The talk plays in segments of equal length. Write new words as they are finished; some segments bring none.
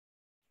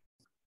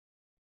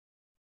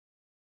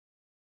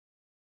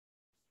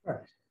All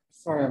right.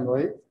 Sorry I'm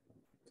late.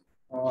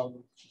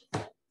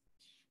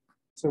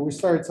 So we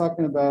started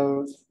talking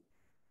about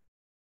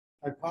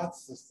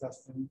hypothesis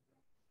testing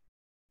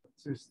of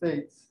two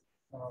states.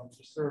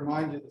 Just to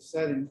remind you the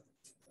setting,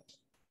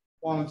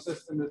 quantum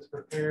system is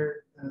prepared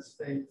in a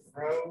state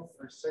rho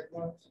or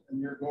sigma, and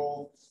your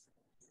goal is,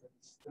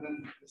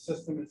 then the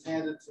system is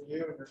handed to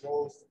you, and your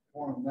goal is to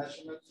perform a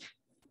measurement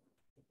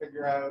to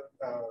figure out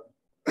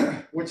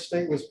which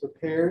state was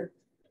prepared.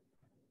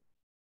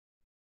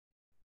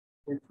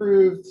 We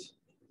proved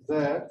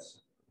that.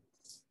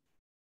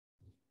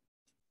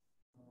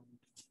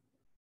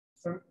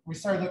 So we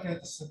started looking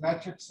at the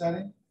symmetric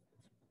setting.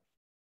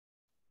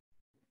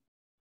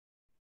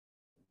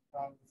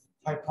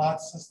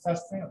 Hypothesis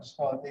testing, I'll just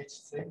call it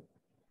HT.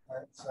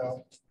 Right,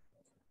 so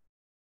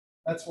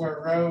that's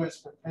where rho is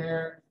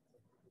prepared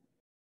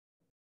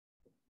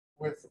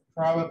with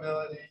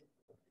probability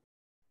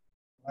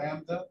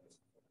lambda.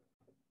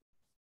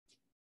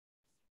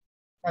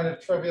 Kind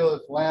of trivial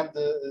if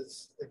lambda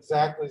is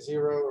exactly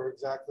 0 or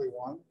exactly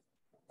 1.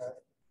 Okay.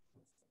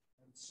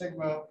 And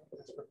sigma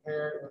is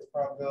prepared with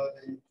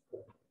probability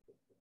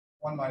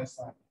 1 minus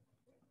lambda.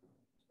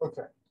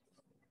 Okay.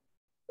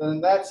 Then in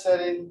that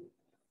setting,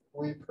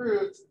 we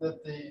proved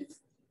that the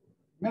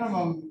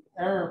minimum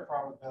error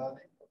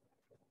probability,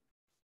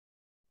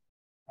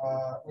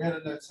 we had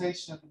a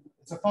notation,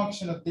 it's a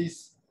function of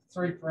these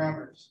three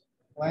parameters,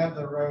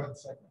 lambda, rho, and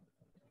sigma.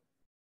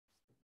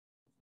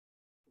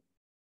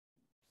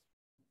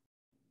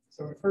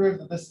 So we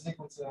proved that this is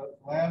equal to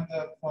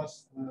lambda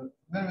plus the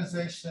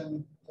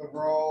minimization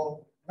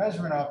overall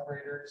measurement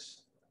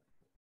operators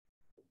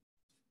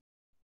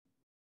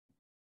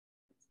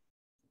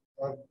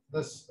of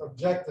this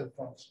objective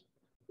function.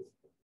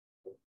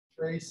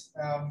 Trace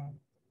M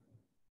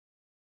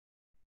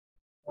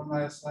 1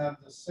 minus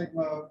lambda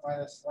sigma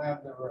minus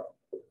lambda rho.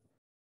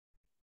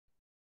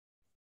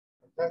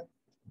 Okay,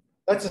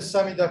 that's a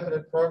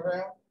semi-definite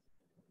program.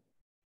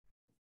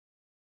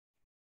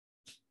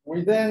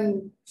 We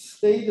then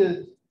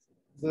stated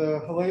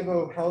the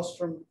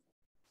Halevo-Hellstrom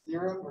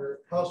theorem or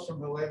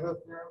Hellstrom-Halevo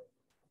theorem.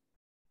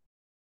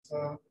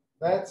 So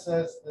that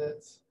says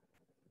that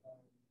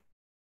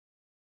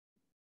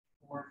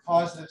for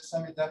positive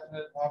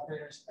semi-definite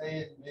operators A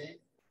and B,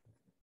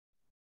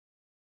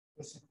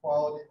 this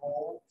equality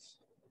holds.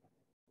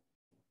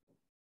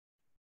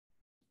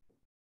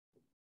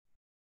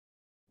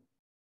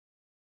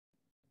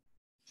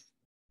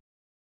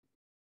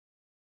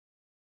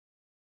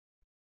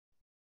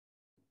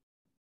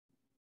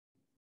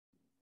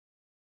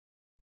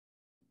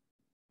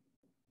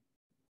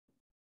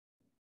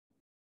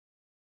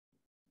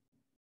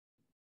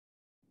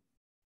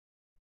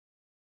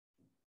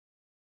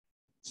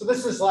 So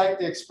this is like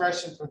the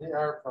expression for the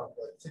error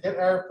probability. To get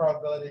error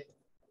probability,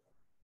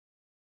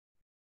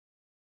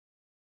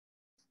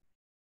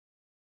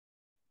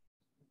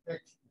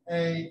 pick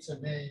A to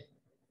be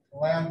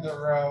lambda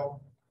rho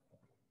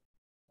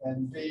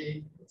and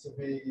B to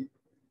be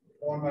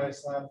 1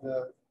 minus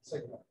lambda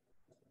sigma.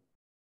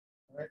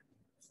 Right?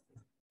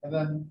 And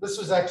then this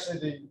was actually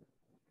the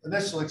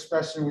initial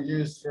expression we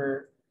used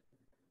for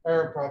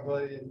error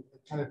probability, and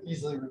it kind of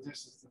easily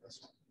reduces to this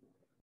one.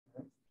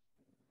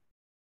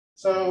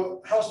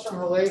 So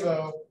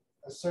Hellstrom-Halevo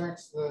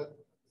asserts that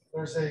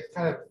there's a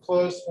kind of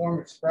closed form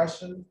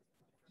expression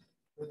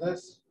for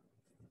this.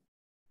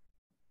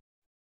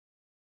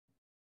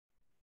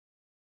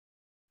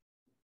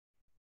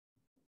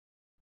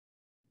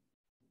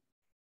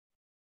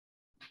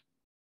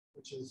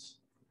 Which is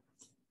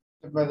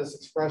given by this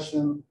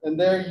expression. And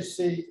there you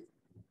see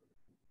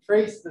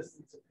trace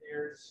distance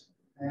appears,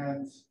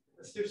 and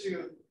this gives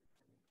you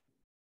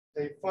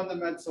a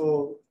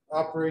fundamental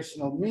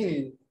operational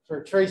meaning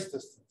for trace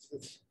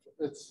distance.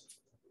 It's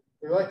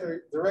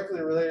directly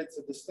related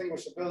to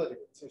distinguishability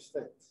of two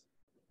states.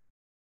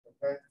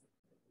 Okay,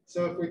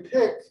 so if we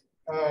pick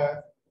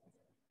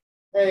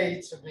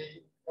A to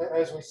be,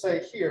 as we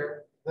say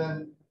here,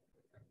 then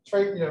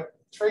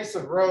trace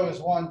of rho is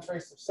 1,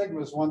 trace of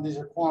sigma is 1. These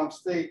are quantum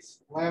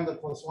states. Lambda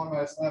plus 1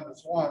 minus lambda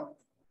is 1.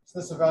 So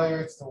this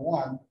evaluates to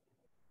 1.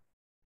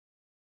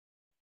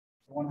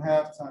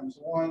 1/2 times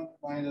 1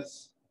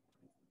 minus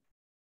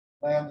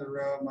lambda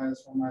rho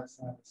minus 1 minus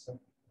lambda sigma.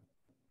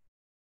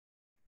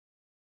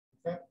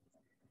 Okay.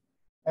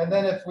 And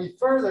then if we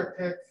further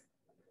pick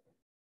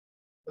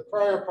the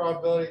prior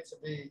probability to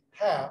be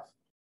half,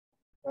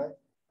 right,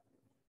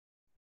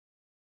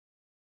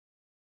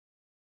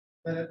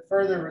 then it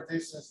further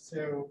reduces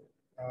to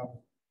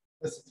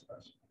this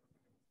expression.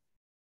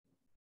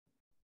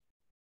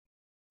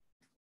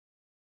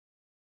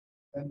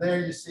 And there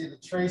you see the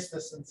trace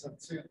distance of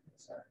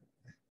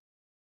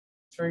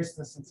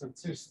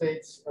two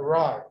states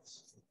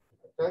arrives.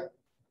 Okay.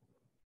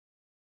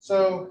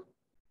 So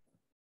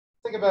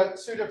think about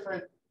two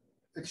different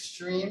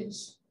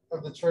extremes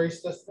of the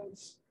trace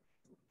distance.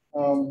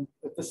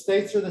 If the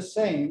states are the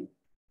same,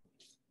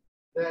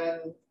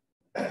 then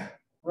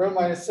rho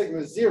minus sigma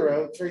is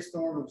 0, trace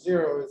norm of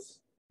 0 is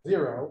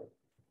 0.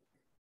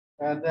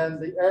 And then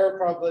the error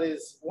probability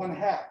is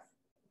 1/2.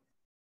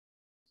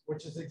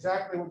 which is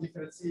exactly what you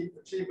can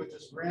achieve with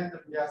just random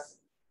guessing.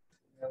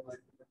 You know, like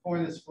the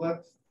coin is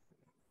flipped,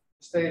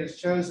 the state is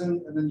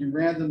chosen, and then you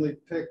randomly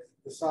pick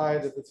the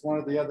side. If it's one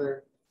or the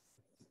other,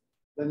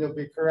 then you'll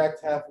be correct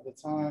half of the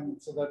time.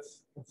 So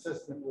that's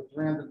consistent with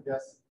random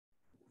guessing.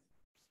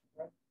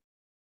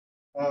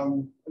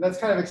 And that's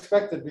kind of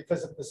expected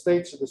because if the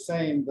states are the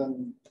same,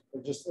 then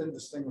they're just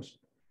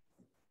indistinguishable.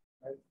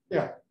 Right?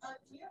 Yeah.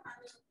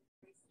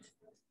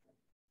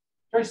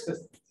 Trace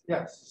distance,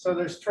 yes. So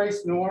there's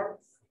trace norm.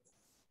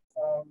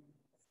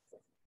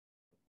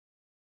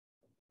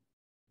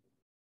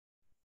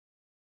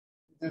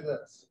 Do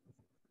this.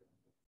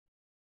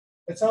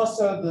 It's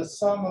also the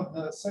sum of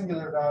the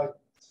singular values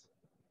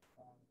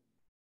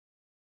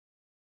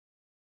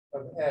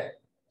of A.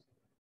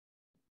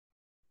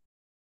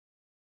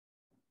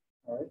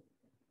 All right.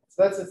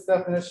 So that's its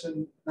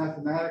definition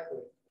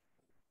mathematically.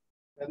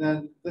 And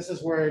then this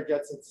is where it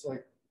gets its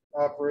like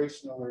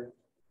operational or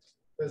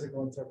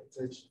physical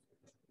interpretation.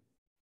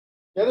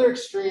 The other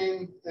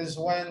extreme is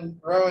when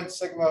rho and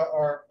sigma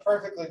are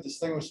perfectly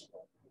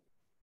distinguishable.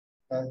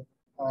 Okay?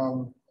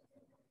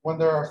 When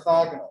they're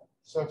orthogonal.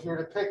 So if you were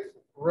to pick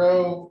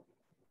rho,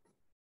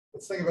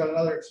 let's think about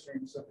another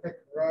extreme. So pick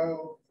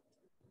rho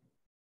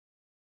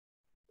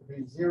to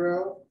be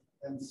 0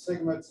 and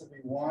sigma to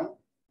be 1.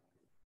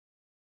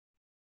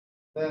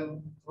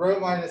 Then rho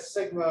minus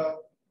sigma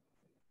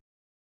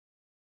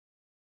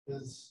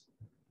is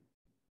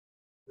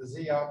the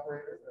Z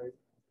operator, right?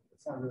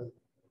 It's not really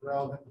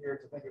relevant here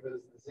to think of it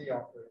as the Z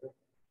operator.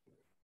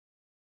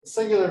 The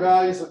singular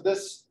values of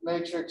this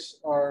matrix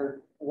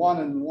are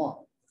 1 and 1.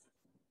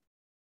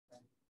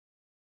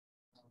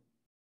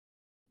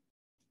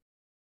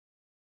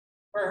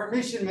 For a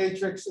Hermitian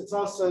matrix, it's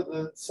also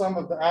the sum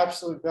of the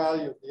absolute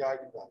value of the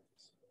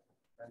eigenvalues.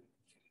 Okay?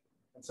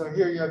 And so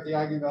here you have the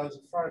eigenvalues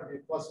in front of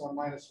you, +1,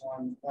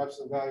 -1,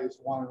 absolute value is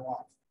 1 and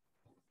 1.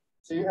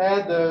 So you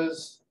add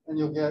those and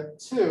you'll get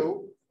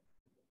 2.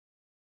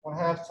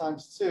 1/2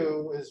 times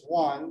 2 is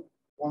 1.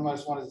 1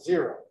 minus 1 is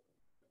 0.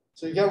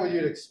 So you get what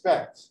you'd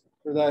expect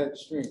for that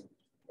extreme.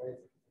 Right?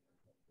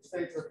 The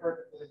states are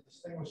perfectly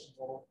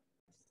distinguishable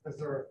because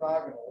they're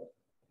orthogonal.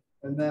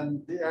 And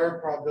then the error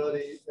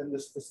probability in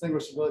this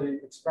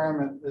distinguishability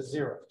experiment is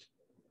 0.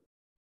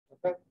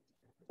 Okay.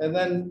 And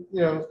then,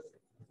 you know,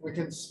 we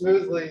can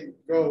smoothly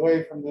go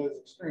away from those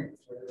extremes.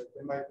 Right?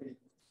 They might be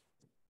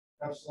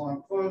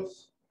epsilon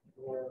close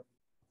or,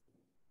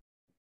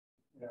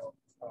 you know,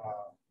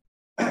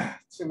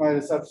 2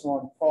 minus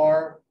epsilon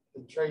far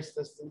in trace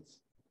distance.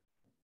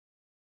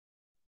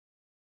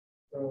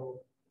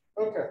 So,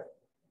 okay.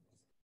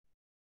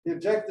 The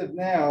objective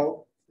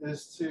now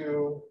is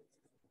to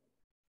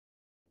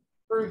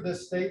prove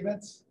this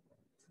statement.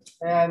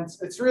 And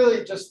it's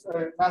really just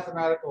a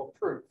mathematical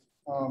proof.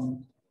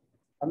 I'm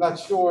not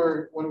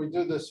sure when we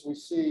do this, we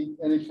see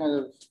any kind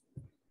of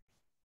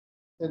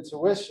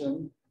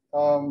intuition.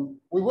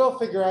 We will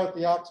figure out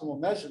the optimal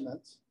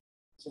measurement.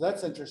 So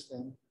that's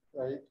interesting,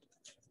 right?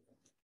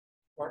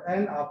 Or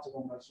n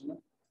optimal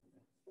measurement.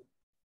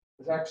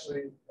 There's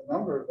actually a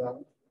number of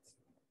them.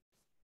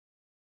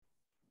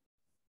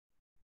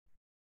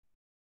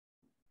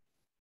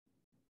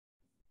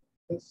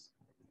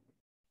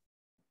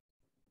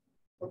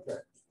 Okay,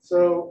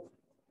 so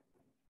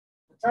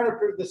we're trying to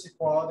prove this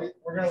equality.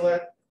 We're going to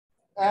let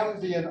M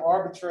be an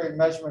arbitrary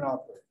measurement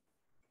operator.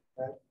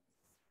 Okay?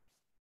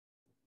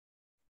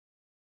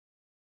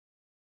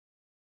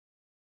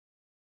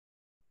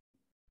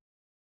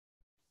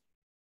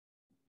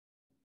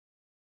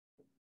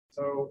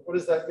 So what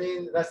does that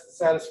mean? It has to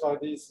satisfy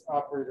these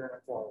operator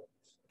inequalities.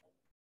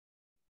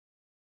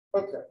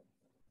 Okay.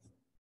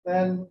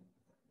 Then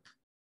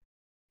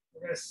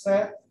we're going to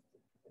set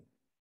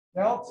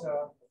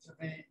delta to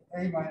be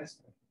A minus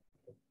B.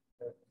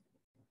 Okay.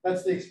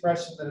 That's the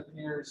expression that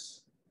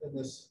appears in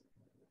this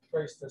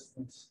trace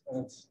distance.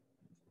 And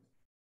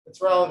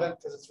it's relevant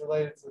because it's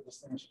related to the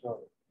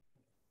distinguishability.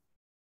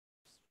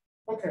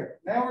 Okay,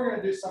 now we're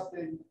going to do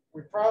something.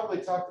 We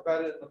probably talked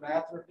about it in the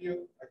math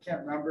review. I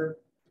can't remember.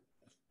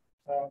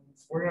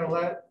 We're going to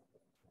let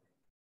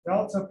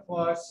delta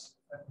plus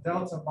and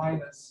delta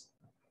minus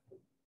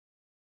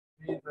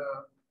be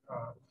the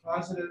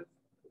positive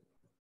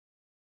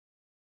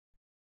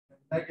and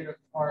negative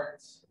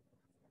parts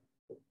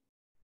of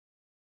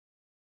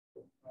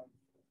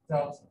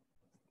delta.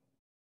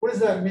 What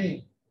does that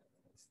mean?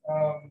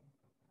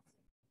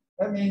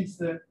 That means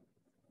that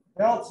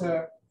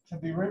delta can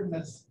be written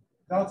as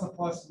delta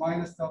plus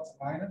minus delta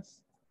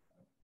minus.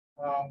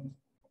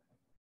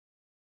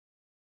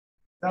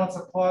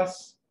 Delta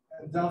plus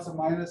and delta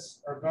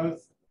minus are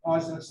both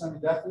positive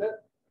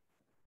semi-definite.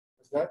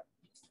 Is that?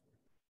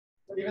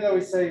 Even though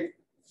we say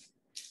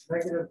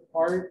negative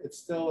part, it's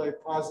still a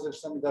positive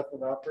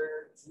semi-definite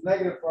operator. It's a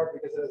negative part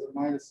because it has a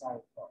minus sign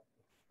part.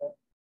 Okay?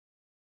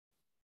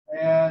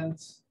 And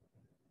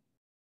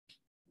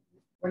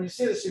when you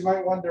see this, you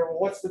might wonder, well,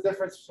 what's the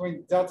difference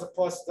between delta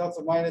plus,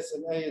 delta minus,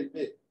 and A and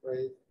B,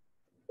 right?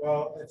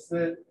 Well, it's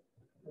that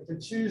we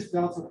can choose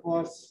delta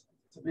plus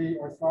to be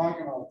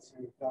orthogonal to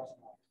delta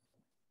minus.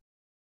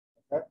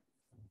 Okay?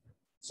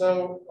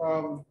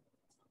 So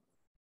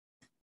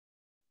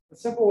the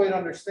simple way to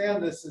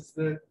understand this is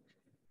that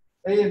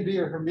A and B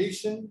are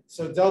Hermitian,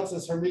 so delta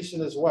is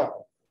Hermitian as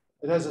well.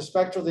 It has a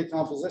spectral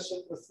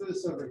decomposition. Let's do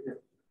this over here.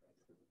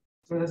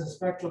 So it has a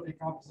spectral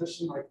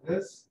decomposition like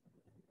this.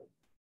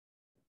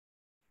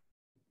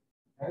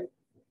 Okay.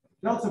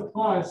 Delta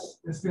plus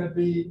is going to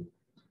be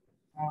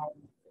the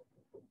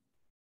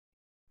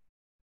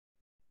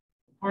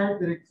part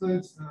that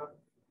includes the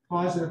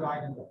positive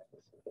eigenvectors.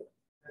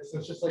 Okay, so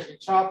it's just like you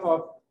chop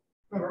off.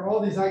 Remember,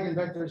 all these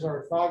eigenvectors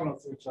are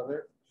orthogonal to each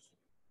other.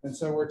 And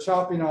so we're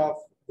chopping off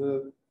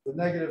the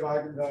negative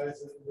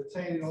eigenvalues and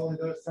retaining only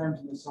those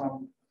terms in the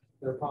sum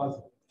that are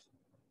positive.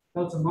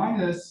 Delta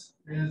minus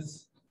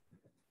is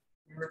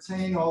we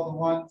retain all the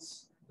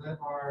ones that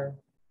are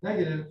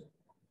negative,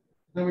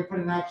 then we put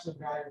an absolute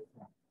value for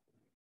them.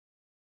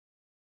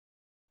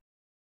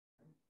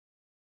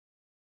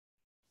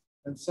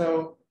 And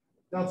so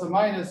delta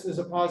minus is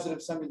a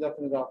positive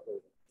semi-definite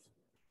operator.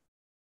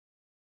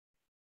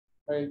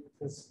 Right?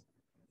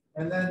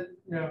 And then,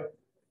 you know,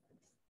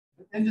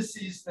 the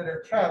indices that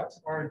are kept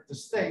are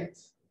distinct.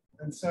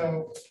 And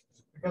so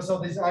because all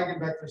these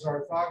eigenvectors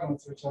are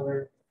orthogonal to each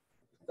other,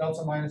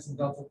 delta minus and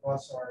delta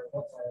plus are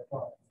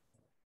orthogonal.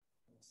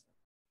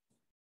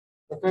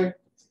 Okay.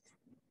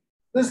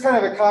 This is kind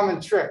of a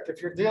common trick.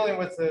 If you're dealing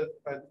with a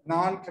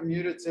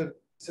non-commutative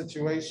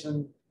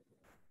situation,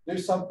 do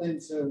something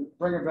to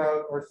bring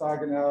about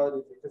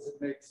orthogonality because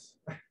it makes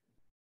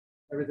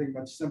everything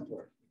much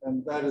simpler.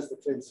 And that is the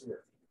case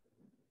here.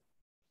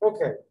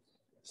 Okay,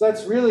 so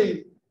that's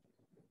really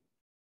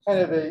kind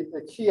of a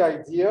key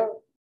idea.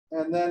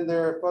 And then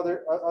there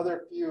are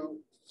other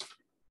few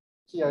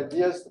key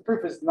ideas. The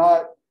proof is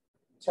not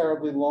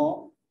terribly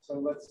long, so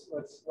let's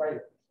write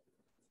it.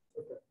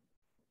 Okay.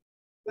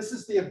 This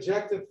is the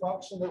objective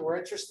function that we're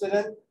interested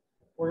in.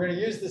 We're going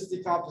to use this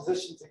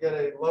decomposition to get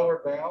a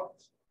lower bound.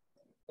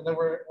 And then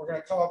we're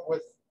going to come up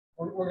with,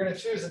 we're going to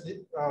choose,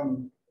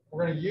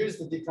 we're going to use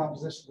the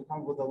decomposition to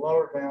come up with a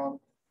lower bound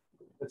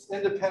that's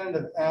independent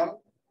of M,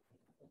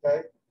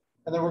 okay?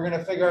 And then we're going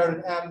to figure out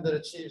an M that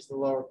achieves the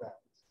lower bound.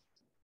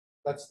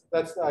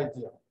 That's the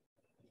idea.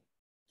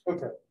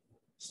 Okay,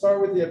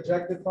 start with the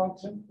objective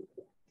function.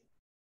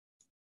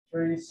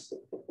 Trace.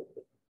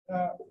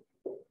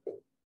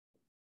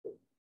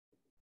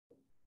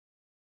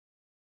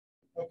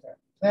 Okay,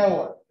 now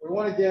what? We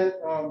want to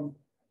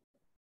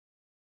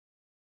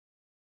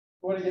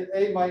get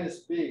A minus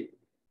B.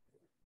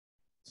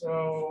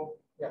 So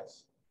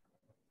yes,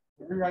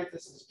 we rewrite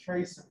this as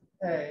trace of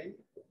A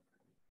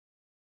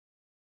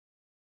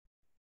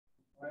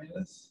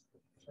minus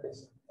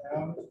trace of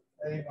M,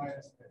 A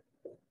minus B.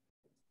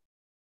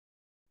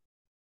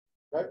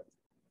 Right?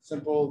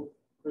 Simple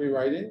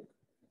rewriting.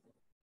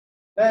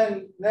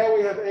 Then now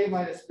we have A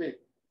minus B.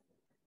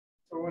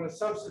 So we're going to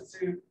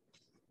substitute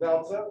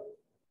delta,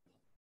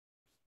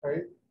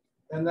 right?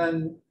 And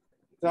then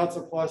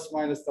delta plus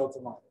minus delta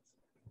minus.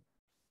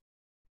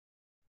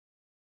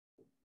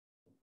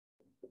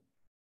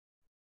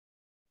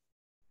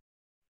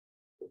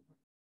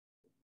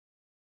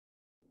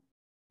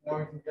 Now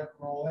we can get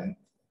rolling.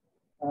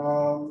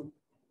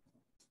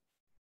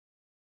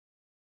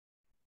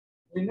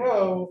 We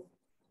know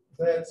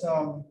that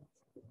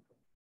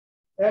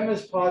M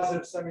is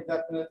positive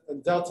semi-definite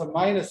and delta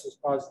minus is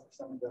positive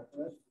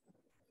semi-definite.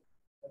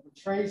 And the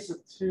trace of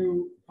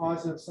two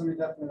positive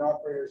semi-definite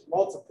operators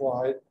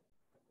multiplied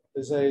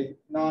is a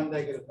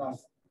non-negative number.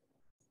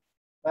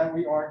 That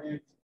we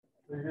argued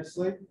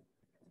previously.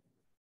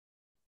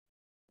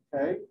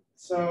 Okay,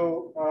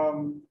 so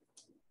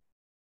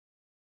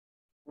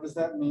what does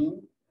that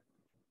mean?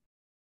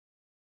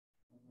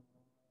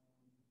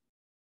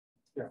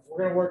 Yeah, we're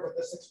going to work with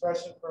this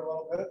expression for a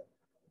little bit.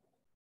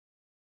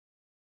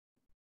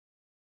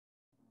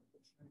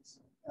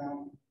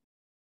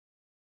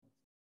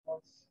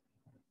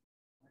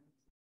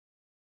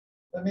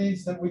 That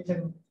means that we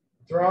can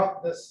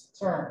drop this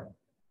term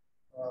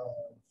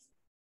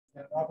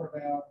in upper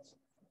bound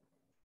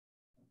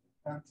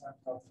 10 times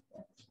delta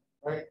bound,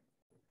 right?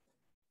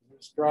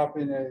 Just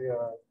dropping a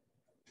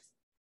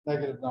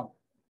negative number.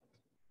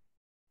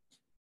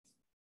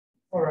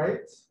 All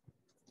right.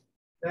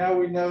 Now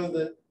we know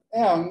that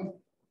M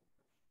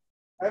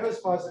is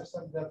positive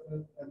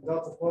semi-definite and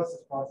delta plus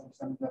is positive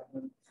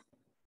semi-definite.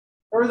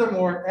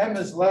 Furthermore, M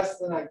is less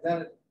than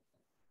identity.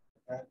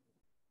 Okay?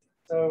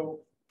 So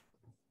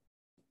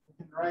we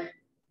can write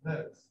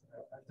this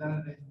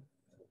identity.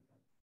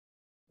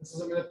 This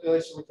is a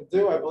manipulation we could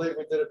do. I believe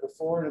we did it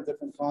before in a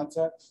different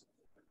context.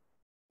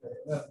 Okay,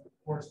 then,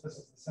 of course, this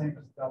is the same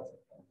as delta.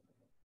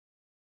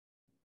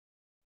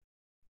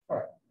 All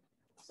right.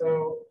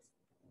 So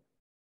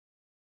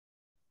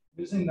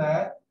using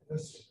that,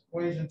 this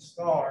equation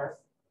star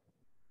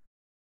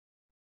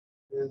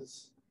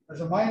is,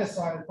 there's a minus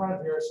sign in front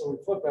of here, so we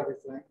flip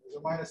everything. There's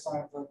a minus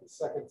sign in front of the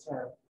second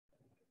term.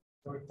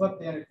 So we flip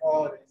the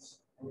inequalities,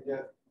 and we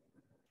get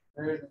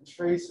greater than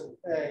trace of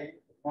A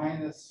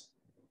minus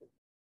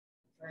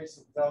trace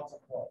of delta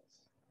plus.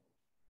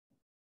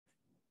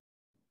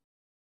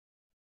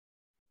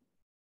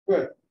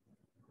 Good.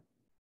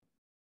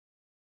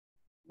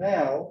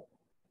 Now,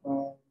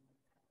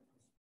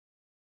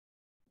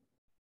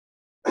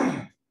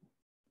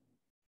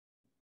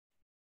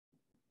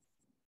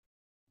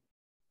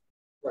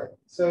 right.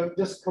 So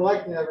just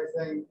collecting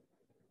everything,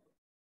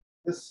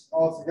 this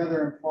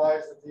altogether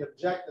implies that the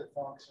objective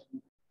function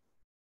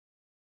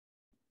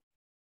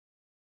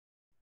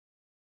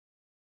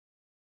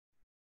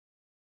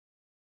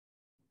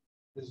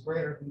is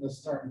greater than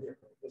this term here.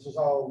 This is a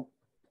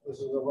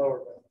lower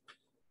bound.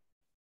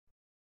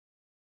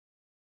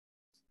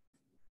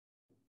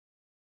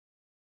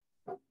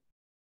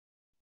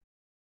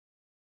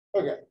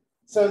 Okay,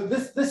 so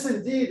this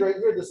indeed right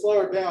here, this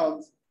lower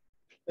bound,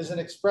 is an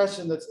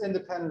expression that's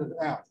independent of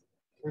out.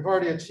 We've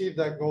already achieved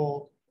that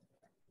goal.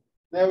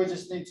 Now we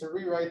just need to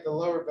rewrite the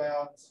lower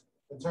bound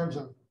in terms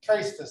of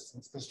trace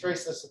distance, because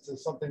trace distance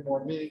is something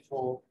more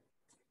meaningful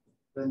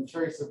than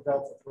trace of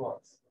delta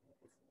plus.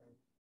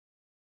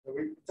 So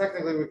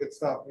technically we could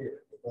stop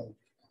here, but then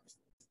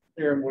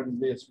theorem wouldn't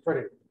be as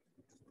pretty.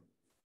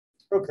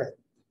 Okay,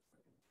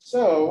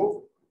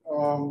 so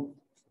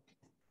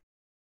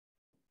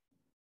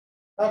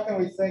how can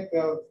we think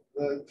of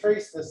the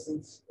trace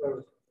distance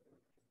of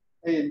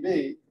A and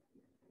B?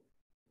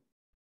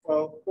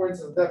 Well, according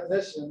to the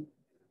definition,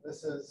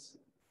 this is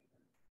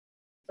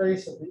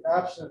trace of the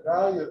absolute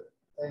value of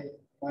A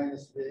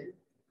minus B,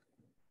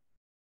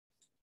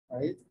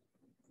 right?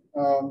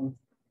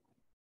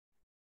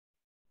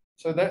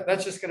 So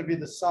that's just going to be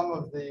the sum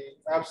of the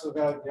absolute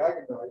value of the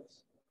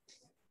eigenvalues.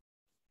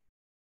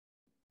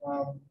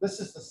 This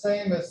is the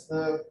same as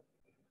the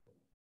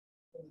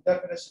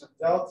definition of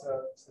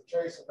delta. It's the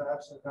trace of the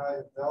absolute value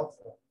of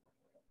delta.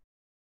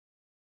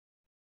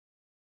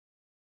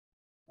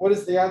 What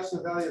is the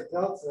absolute value of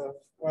delta?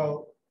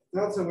 Well,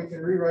 delta we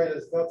can rewrite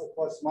as delta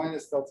plus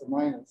minus delta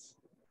minus.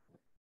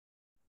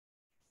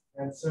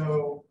 And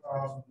so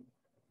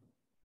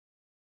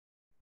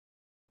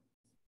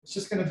it's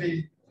just going to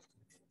be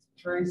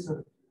trace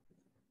of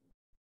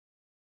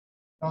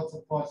delta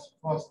plus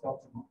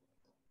delta minus.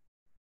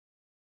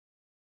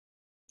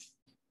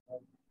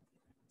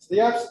 So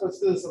the absolute, let's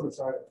do this on the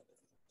side.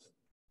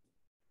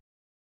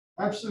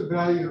 Absolute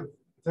value of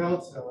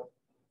delta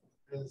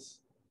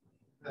is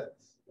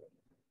this.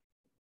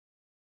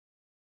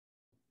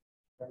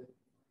 Okay.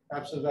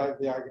 Absolute value of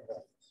the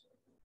eigenvalues.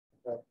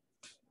 Okay.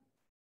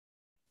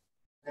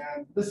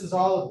 And this is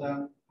all of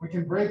them. We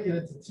can break it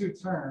into two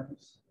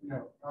terms. You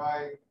know,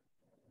 I,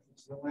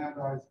 which the lambda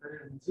I is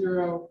greater than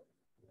 0.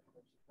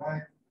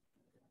 I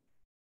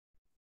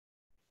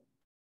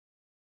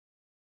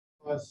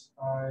plus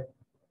I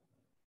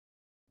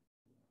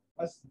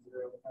less than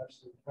 0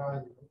 absolute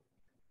value.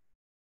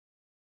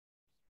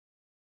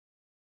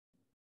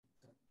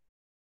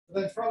 And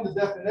then from the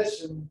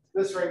definition,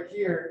 this right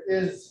here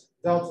is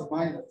delta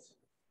minus.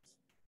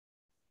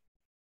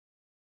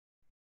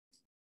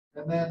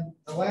 And then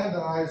the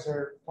lambda i's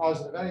are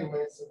positive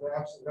anyway, so the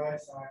absolute value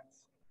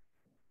signs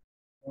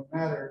don't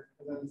matter.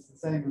 And then it's the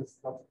same as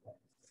delta plus.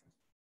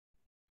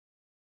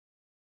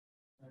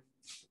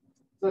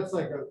 So that's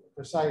like a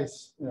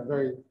precise,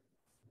 very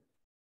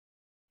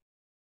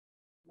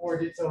more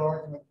detailed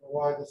argument for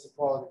why this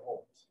equality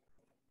holds.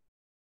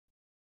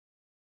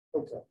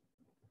 Okay.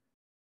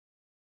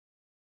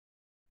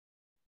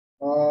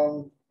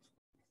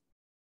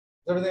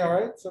 Is everything all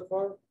right so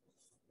far?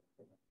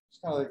 It's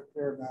kind of like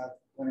pure math,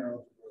 linear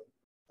algebra.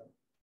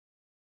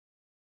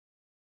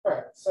 All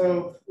right,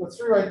 so let's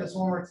rewrite this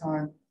one more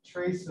time.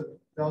 Trace of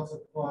delta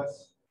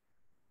plus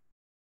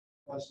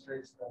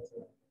trace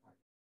delta.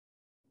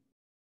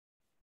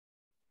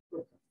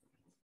 Okay.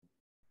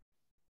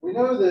 We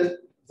know that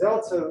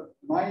delta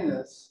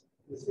minus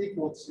is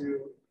equal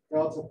to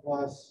delta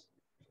plus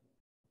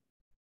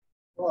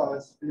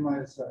B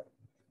minus A.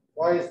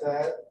 Why is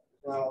that?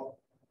 Well,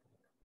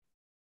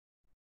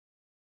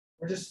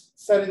 we're just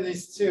setting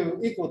these two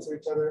equal to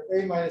each other.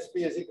 A minus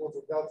B is equal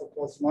to delta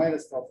plus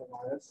minus delta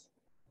minus.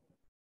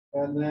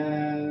 And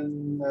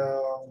then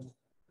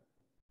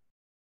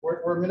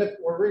we're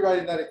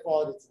rewriting that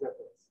equality to get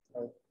this.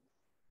 Right?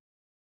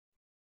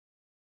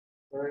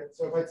 All right.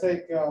 So if I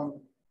take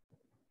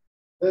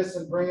this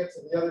and bring it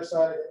to the other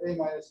side of A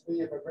minus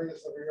B, if I bring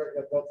this over here, I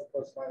get delta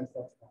plus minus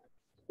delta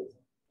minus.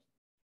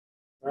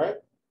 All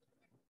right.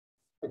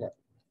 Okay.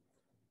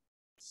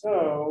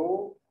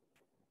 So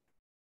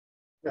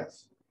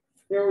yes,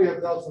 here we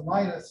have delta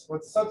minus.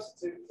 Let's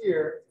substitute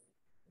here.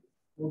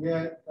 We'll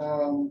get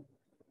the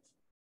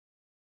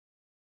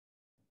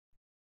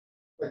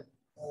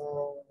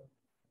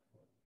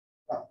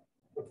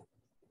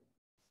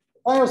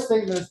final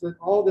statement is that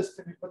all this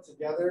can be put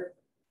together.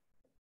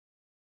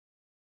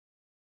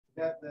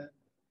 Get the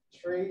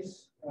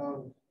trace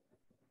of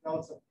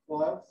delta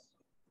plus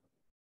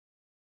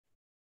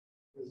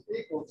is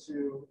equal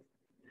to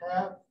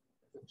half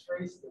the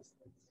trace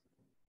distance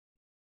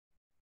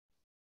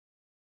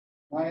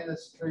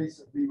minus trace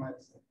of B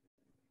minus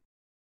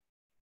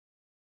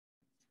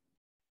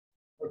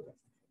A. Okay.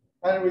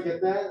 How do we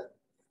get that?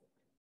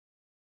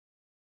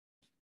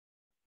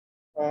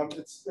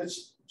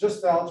 It's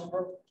just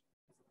algebra.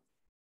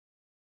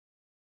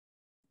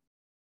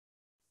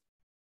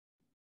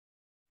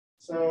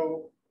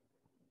 So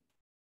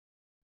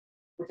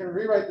we can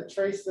rewrite the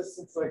trace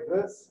distance like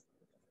this.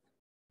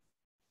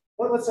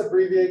 But let's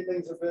abbreviate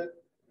things a bit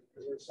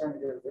because we're starting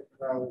to get a bit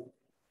crowded.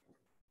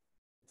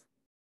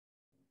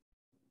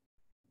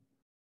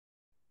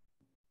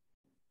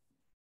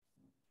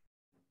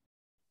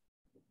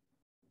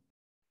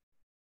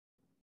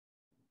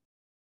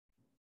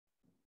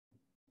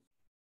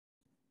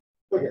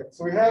 Okay,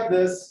 so we have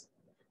this.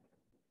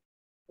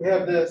 We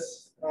have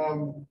this.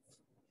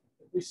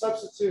 If we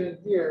substitute in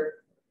here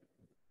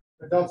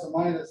the delta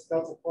minus,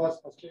 delta plus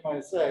p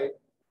minus a,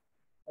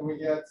 and we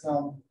get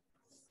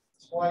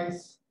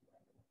twice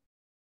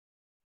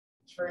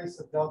trace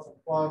of delta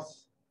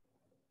plus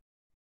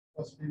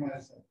p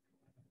minus a.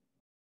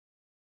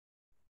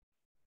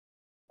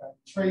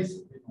 Trace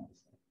of p minus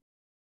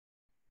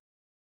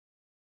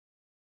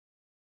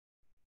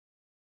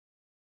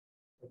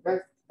a.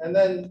 Okay, and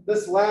then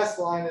this last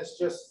line is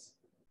just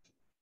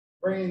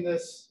bringing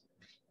this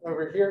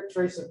over here,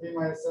 trace of b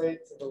minus a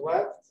to the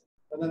left,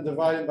 and then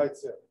dividing by 2.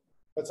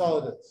 That's all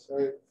it is,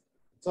 right?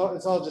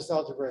 It's all just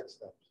algebraic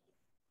steps.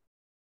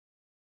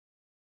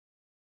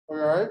 All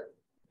right?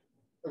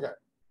 Okay.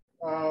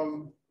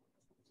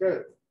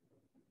 Good.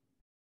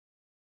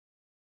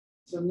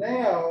 So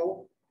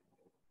now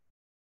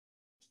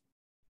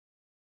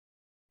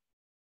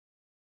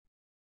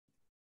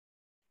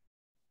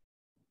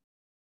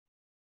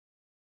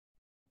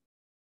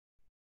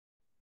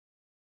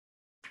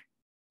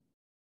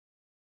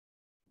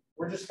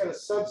we're just going to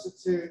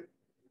substitute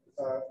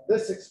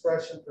this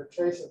expression for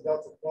trace of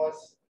delta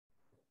plus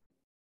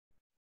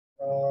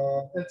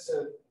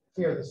into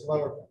here, this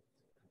lower one.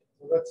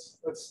 So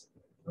let's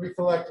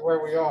recollect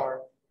where we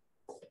are.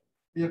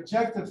 The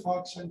objective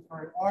function for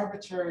an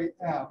arbitrary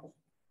m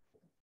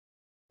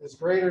is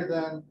greater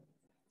than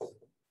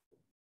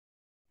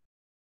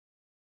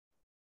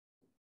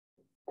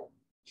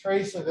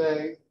trace of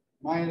a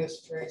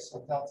minus trace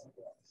of delta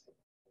plus.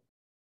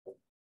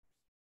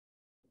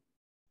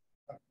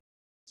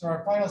 So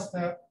our final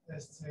step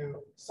is to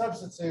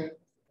substitute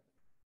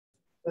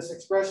this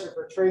expression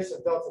for trace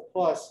of delta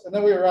plus, and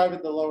then we arrive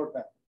at the lower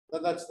bound.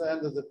 Then that's the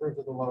end of the proof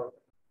of the lower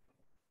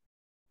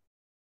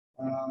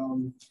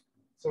bound.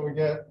 So we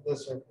get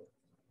this right here.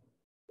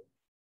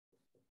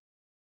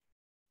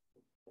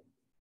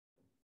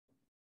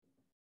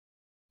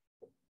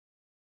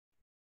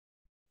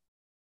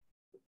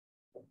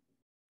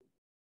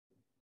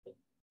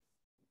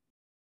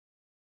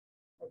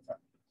 Okay.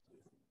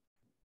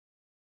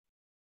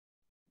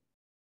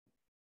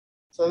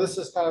 So this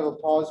is kind of a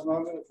pause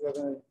moment if you have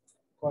any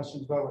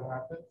questions about what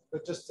happened.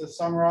 But just to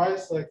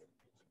summarize, like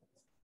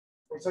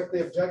we took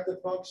the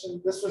objective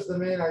function. This was the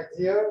main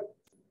idea.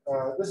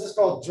 This is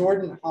called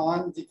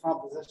Jordan-Hahn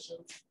decomposition.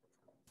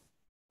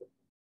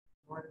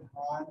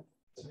 Jordan-Hahn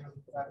to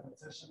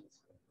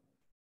mathematicians.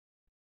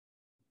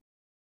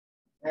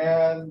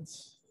 And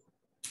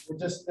we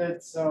just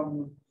did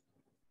some,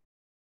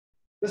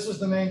 this was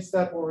the main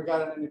step where we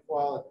got an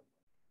inequality.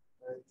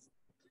 Right?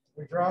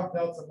 We dropped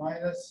delta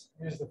minus,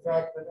 use the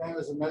fact that m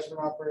is a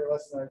measurement operator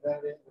less than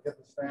identity, we get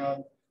this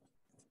found.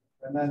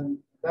 And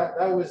then that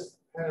was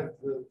kind of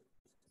the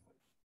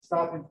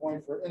stopping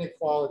point for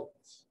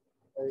inequalities.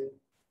 Right?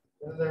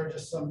 And there were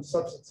just some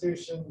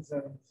substitutions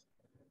and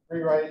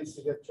rewritings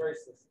to get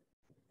traces.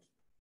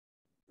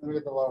 And we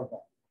get the lower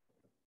bound.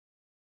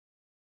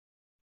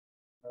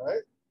 All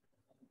right?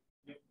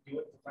 You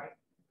would define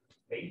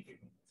basic,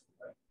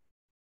 right?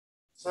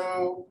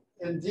 So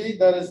indeed,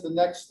 that is the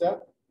next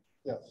step.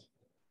 Yes.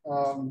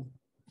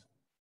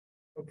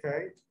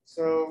 Okay.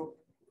 So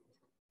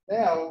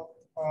now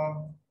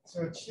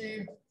to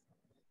achieve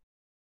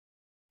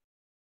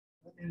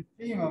the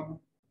infimum,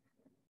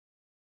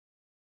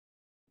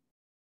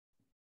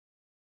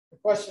 the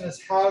question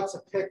is how to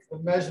pick the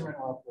measurement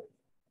operator,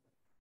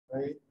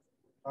 right?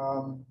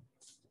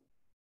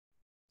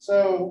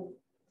 So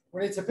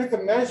we need to pick a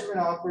measurement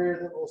operator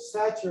that will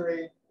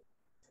saturate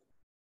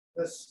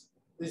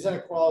these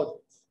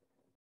inequalities.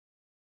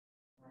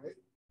 All right.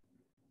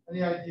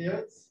 Any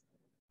ideas?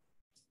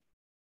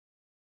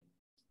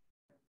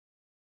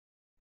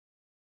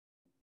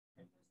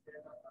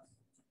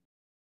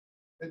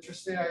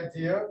 Interesting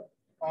idea.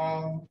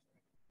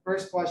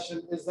 First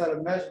question, is that a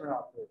measurement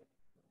operator?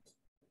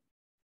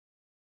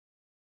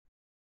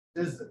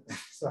 Is it?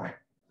 Sorry.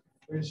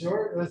 Are you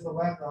sure? It was the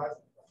lambda.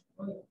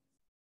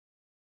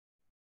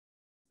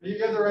 You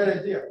get the right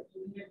idea.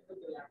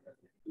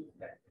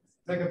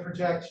 Take a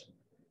projection.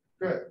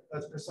 Good.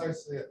 That's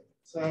precisely it.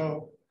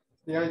 So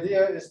the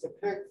idea is to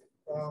pick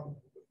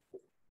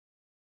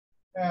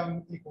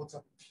m equal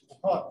to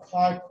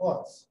pi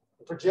plus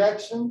the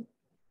projection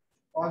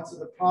onto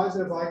the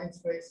positive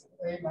eigenspace of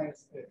a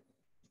minus a.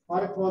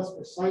 Pi plus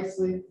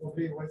precisely will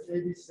be what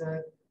AB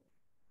said,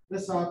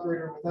 this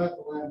operator without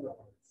the lambda.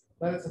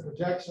 Then it's a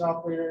projection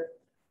operator,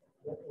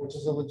 which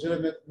is a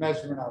legitimate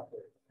measurement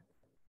operator.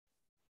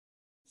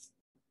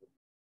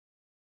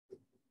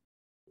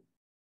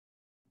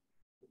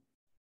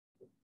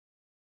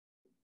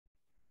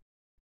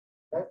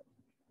 Okay.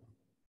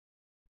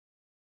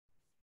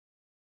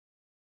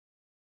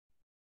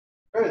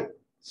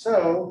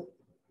 So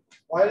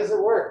why does it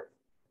work?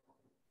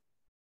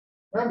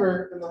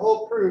 Remember, in the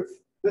whole proof,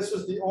 this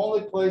was the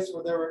only place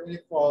where there were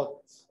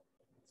inequalities.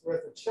 So we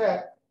have to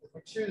check, if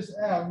we choose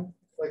M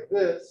like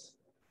this,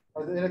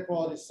 are the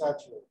inequalities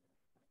saturated?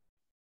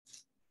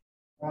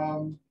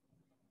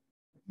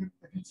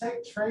 If you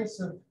take trace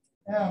of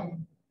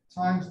M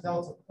times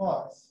delta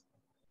plus,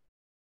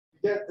 you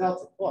get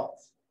delta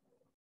plus,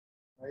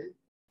 right?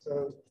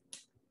 So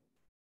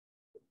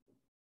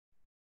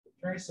the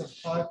trace of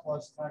pi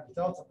plus times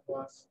delta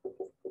plus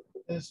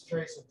is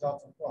trace of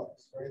delta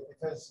plus, right?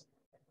 Because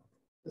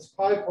this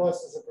pi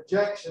plus is a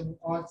projection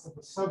onto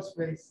the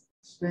subspace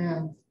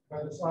spanned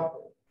by this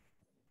operator.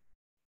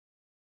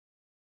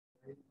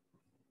 Right?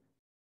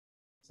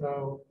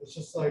 So it's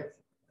just like,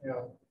 you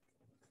know,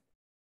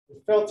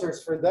 the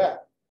filters for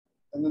that.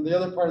 And then the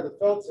other part of the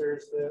filter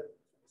is the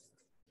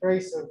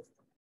trace of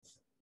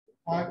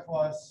pi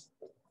plus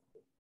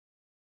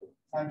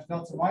times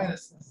delta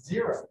minus is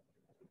 0.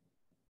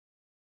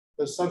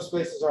 The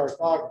subspaces are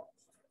orthogonal.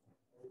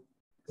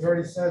 We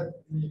already said,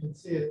 and you can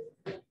see it,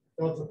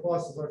 delta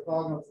plus is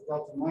orthogonal to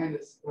delta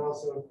minus. It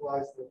also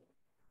implies that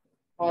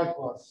pi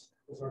plus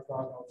is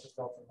orthogonal to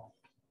delta minus.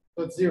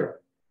 So it's 0.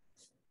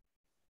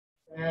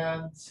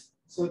 And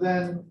so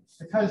then,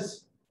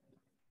 because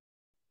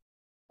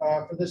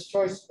for this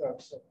choice,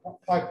 so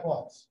pi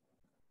plus.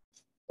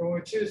 So when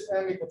we choose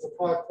M equal to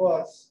pi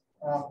plus,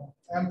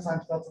 M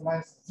times delta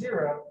minus is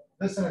 0,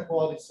 this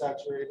inequality is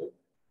saturated.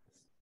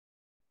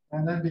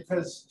 And then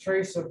because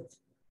trace of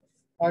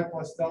pi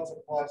plus delta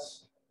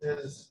plus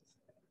is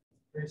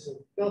trace of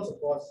delta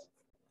plus,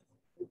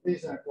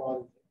 this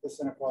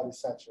inequality is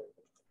saturated.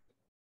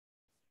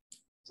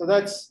 So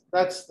that's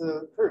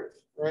the proof,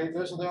 right?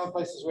 Those are the only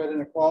places we had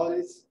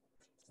inequalities.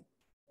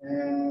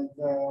 And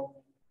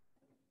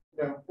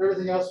you know,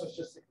 everything else was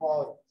just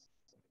equalities.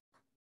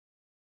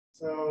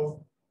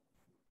 So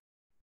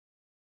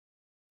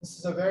this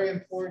is a very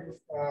important,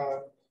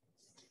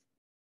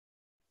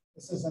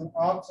 this is an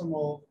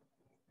optimal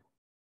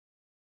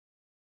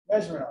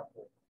measurement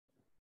output.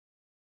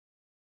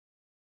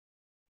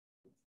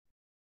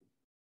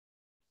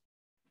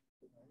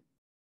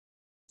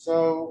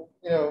 So,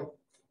 you know,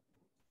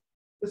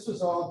 this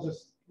was all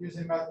just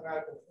using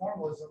mathematical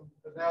formalism,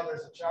 but now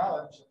there's a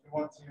challenge if you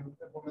want to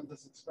implement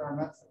this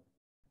experimentally,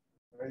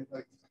 right?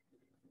 Like,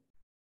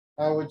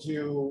 how would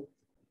you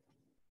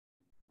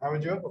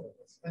implement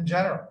this in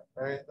general,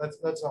 right?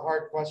 That's a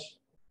hard question.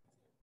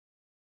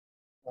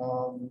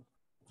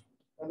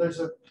 And there's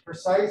a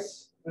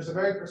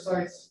very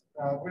precise,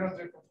 we don't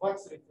do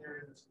complexity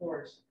theory in this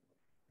course.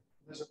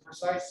 There's a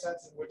precise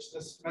sense in which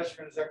this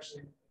measurement is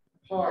actually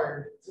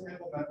hard to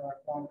implement on a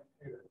quantum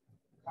computer,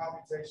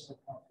 computationally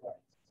complex.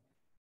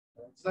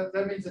 Right? So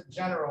that means in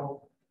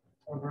general,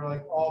 over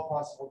like all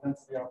possible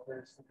density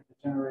operators that can be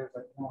generated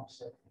by quantum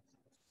circuits.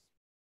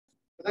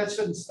 But that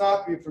shouldn't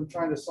stop you from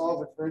trying to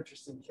solve it for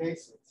interesting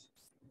cases.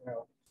 You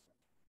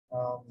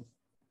know,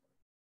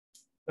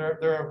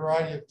 there are a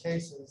variety of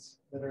cases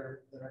that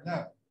are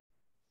known,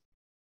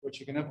 which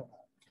you can implement.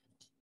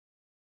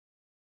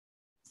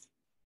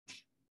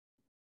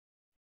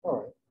 All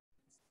right.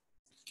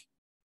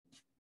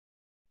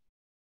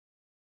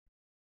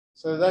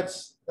 So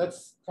that's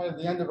kind of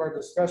the end of our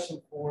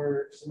discussion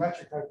for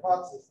symmetric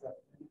hypothesis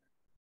testing.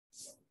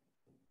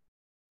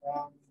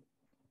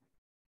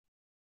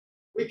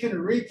 We can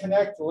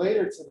reconnect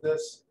later to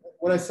this.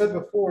 What I said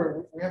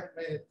before, we haven't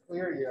made it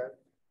clear yet,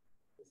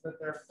 is that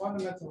there are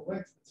fundamental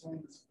links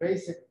between this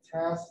basic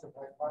task of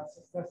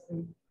hypothesis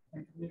testing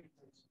and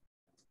communication.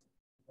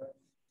 Right?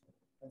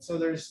 And so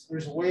there's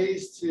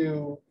ways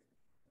to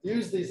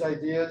use these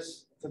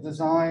ideas to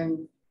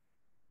design,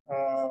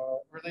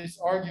 or at least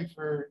argue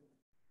for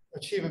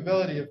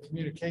achievability of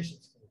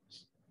communication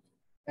schemes.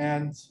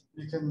 And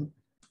you can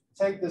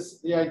take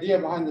the idea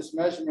behind this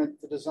measurement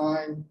to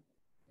design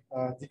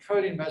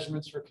decoding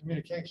measurements for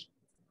communication.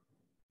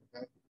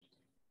 Okay.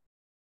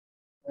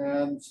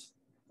 And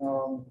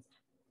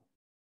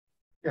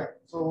yeah,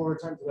 so we'll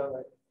return to that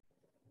later.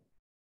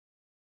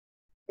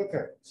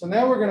 Okay, so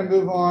now we're going to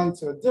move on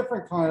to a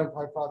different kind of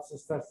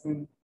hypothesis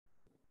testing.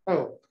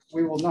 Oh,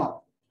 we will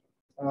not.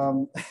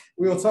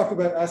 We will talk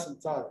about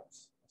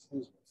asymptotics.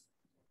 Excuse me.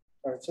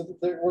 All right, so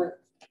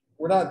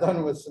we're not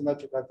done with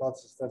symmetric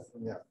hypothesis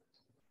testing yet.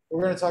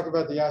 We're going to talk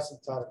about the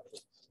asymptotic.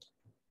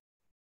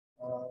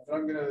 But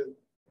I'm going to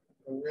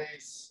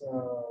erase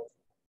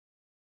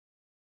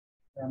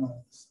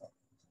stuff.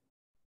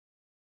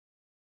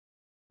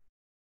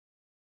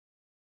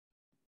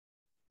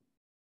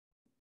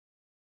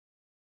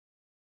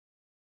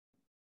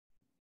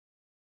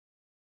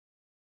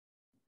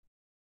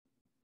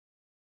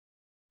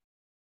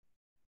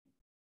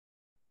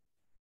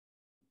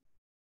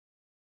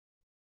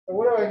 So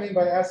what do I mean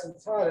by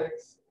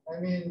asymptotics? I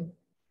mean,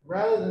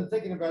 rather than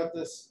thinking about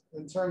this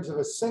in terms of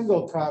a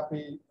single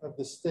copy of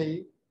the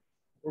state,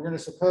 we're going to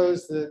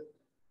suppose that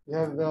you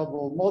have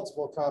available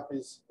multiple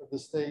copies of the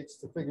states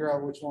to figure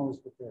out which one was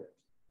prepared.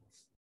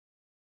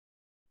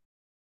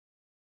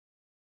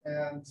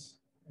 And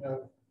you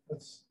know,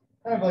 let's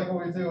kind of like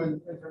what we do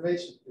in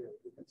information theory.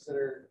 We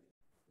consider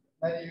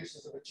many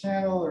uses of a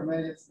channel or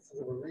many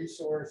instances of a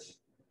resource.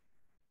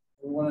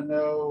 We want to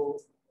know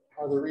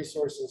how the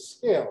resources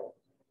scale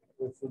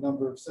with the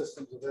number of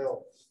systems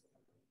available.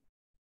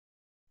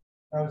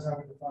 That was how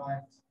we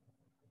defined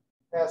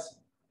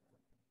capacity.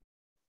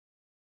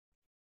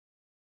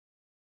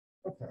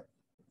 Okay.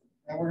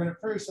 And we're going to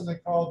prove something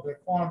called the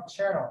quantum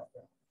Chernoff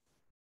thing.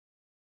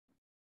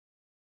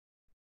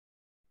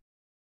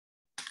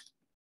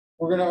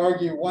 We're going to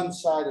argue one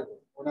side of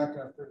it. We're not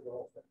going to prove the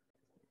whole thing.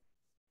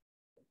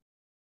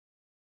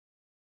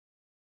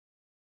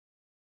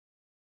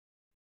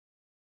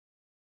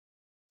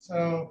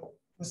 So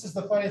this is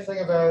the funny thing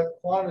about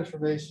quantum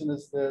information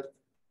is that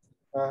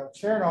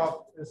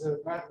Chernoff is a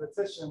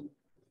mathematician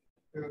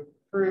who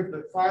proved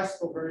the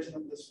classical version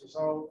of this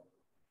result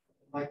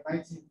in like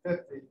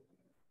 1950.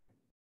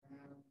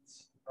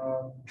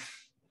 And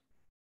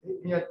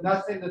he had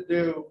nothing to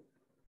do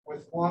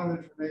with quantum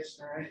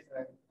information or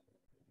anything,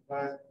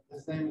 but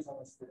his name is on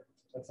this theory.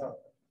 That's how.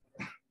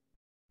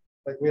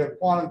 Like we have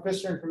quantum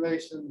Fisher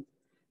information,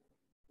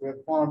 we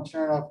have quantum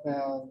Chernoff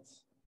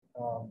bounds.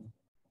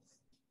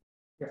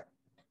 Yeah.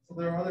 So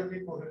there are other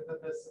people who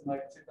did this in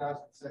like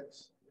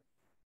 2006,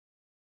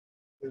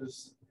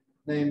 whose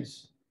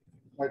names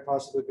might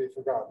possibly be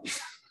forgotten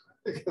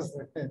because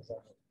their names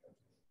are.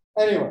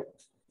 Anyway,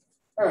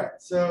 all right.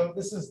 So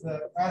this is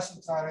the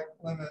asymptotic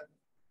limit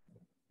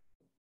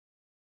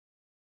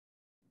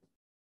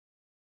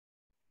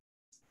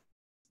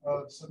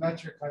of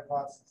symmetric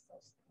hypothesis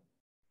testing.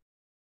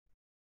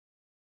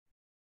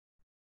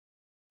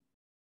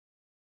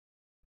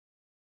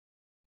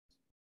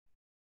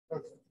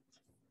 Okay.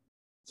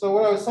 So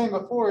what I was saying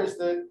before is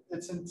that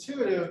it's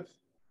intuitive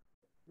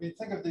when you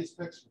think of these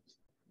pictures.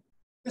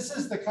 This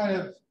is the kind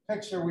of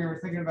picture we were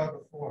thinking about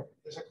before.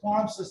 There's a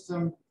quantum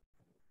system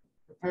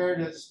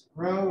prepared as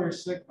rho or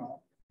sigma.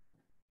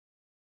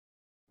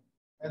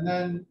 And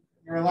then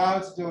you're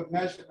allowed to do a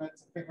measurement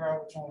to figure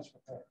out which one is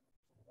prepared,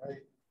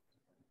 right?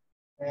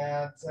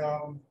 And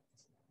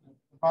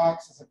the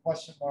box is a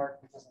question mark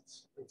because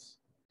it's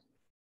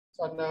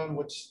unknown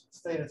which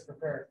state it's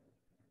prepared.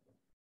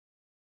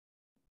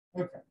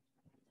 Okay.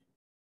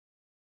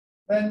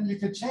 Then you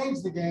could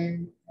change the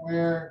game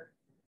where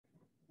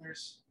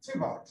there's two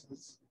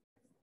boxes,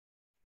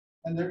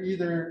 and they're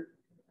either,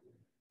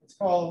 it's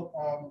called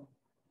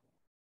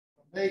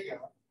omega.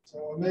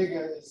 So omega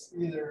is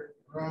either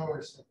rho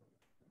or sigma.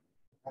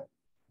 Okay.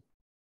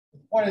 The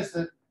point is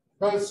that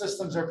both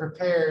systems are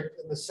prepared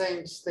in the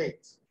same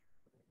state.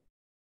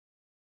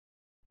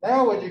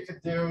 Now what you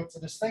could do to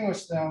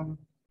distinguish them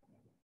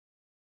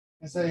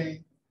is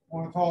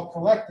what we call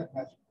collective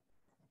measurement.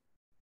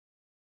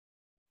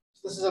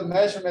 So this is a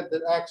measurement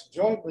that acts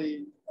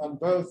jointly on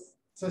both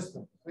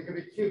systems. They could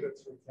be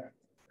qubits, for example,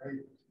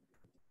 right?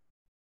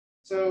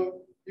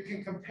 So you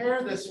can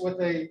compare this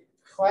with a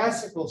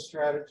classical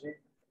strategy.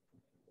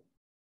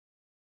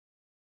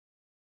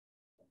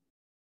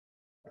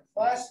 A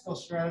classical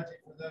strategy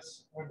for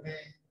this would be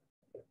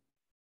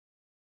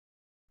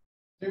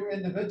do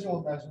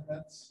individual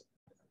measurements,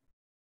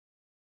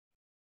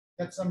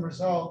 get some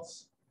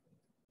results,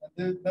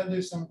 and then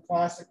do some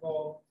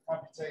classical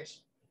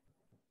computation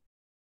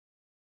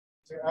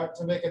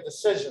to make a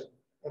decision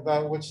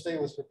about which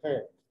state was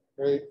prepared,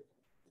 right?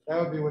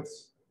 That would be what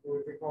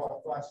we call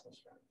a classical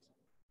strategy.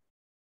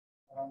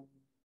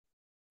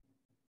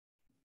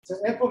 To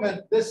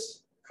implement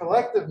this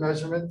collective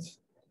measurement,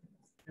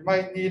 you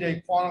might need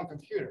a quantum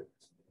computer,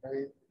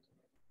 right?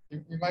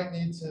 You might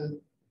need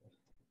to,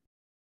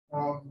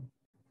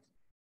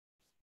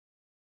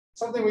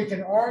 something we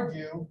can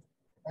argue,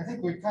 I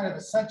think we kind of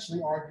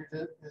essentially argued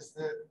it, is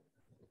that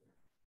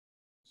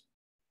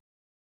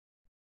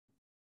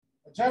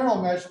a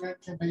general measurement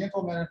can be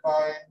implemented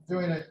by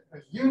doing a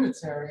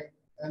unitary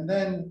and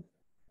then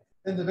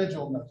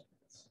individual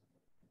measurements,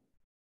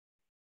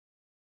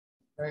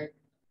 right?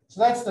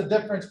 So that's the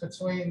difference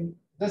between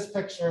this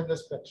picture and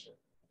this picture.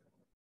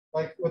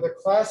 Like with a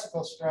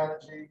classical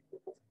strategy,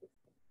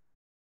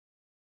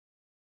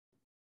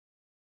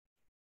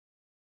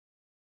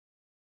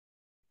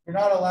 you're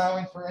not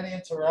allowing for any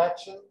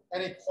interaction,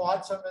 any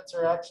quantum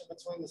interaction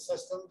between the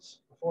systems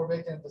before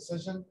making a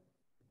decision.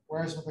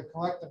 Whereas with a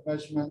collective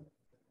measurement,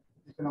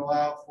 you can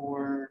allow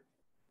for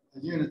a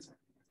unitary.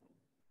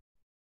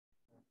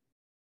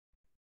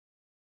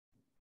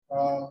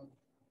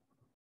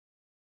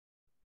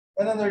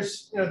 And then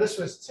there's, this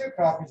was 2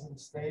 copies of the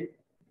state.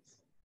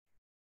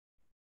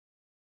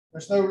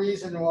 There's no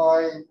reason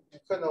why you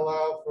couldn't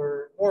allow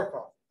for more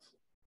copies.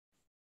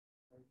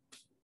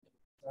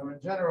 So in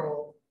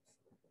general,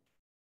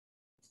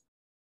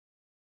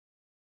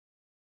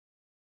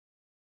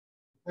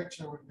 the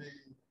picture would be,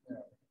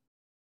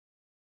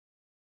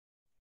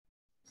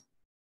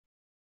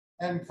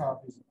 n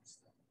copies of this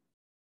thing.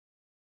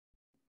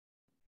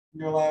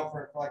 You allow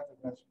for a collective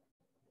measurement,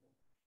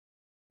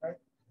 right?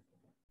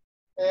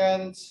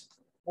 And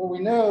what we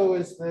know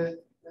is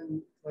that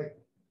in like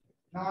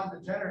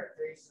non-degenerate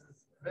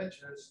cases of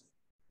interest,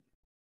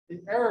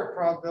 the error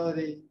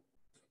probability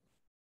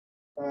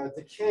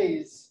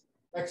decays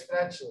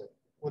exponentially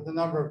with the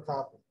number of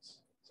copies.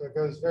 So it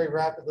goes very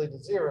rapidly to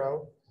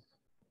 0.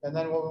 And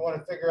then what we want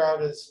to figure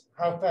out is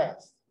how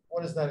fast.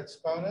 What is that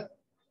exponent?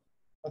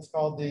 That's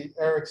called the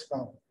error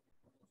exponent,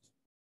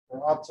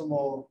 or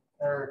optimal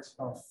error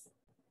exponent.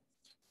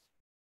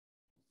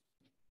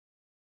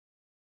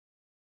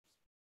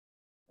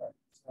 Right,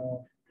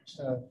 so I'm just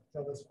going to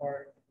fill this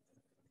part.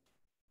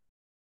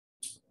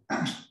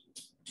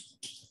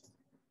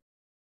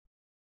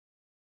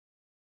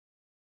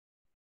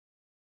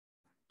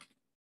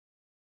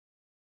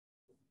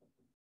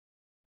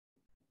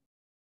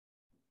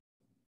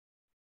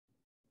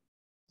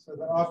 So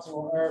the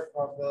optimal error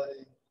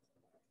probability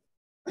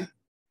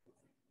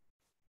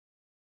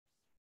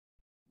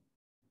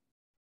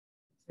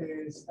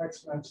is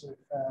exponentially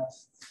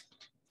fast.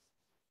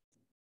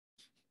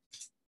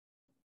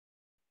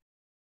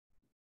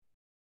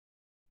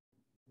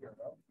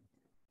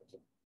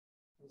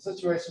 The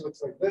situation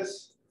looks like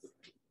this.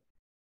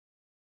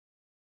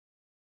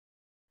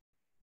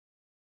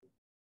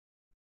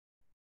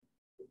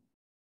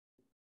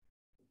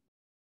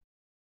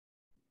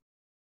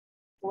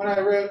 When I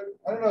wrote,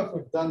 I don't know if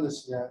we've done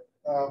this yet.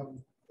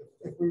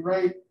 If we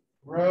write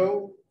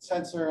rho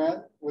tensor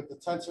n with the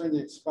tensor and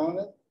the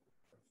exponent,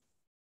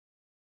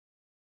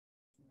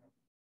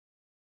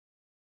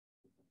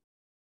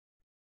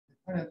 it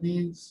kind of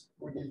means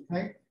what you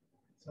think.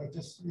 So it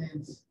just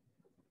means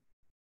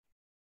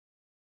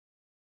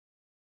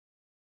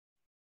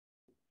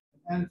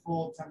an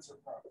n-fold tensor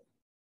product,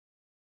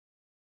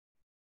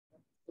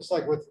 just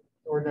like with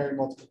ordinary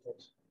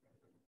multiplication.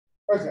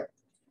 Okay.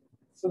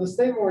 So the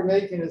statement we're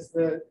making is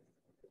that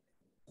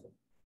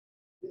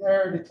the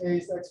error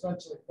decays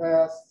exponentially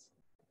fast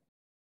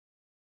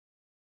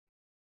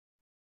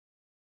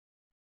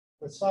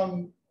with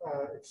some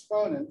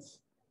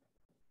exponents,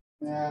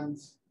 and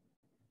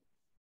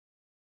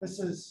this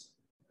is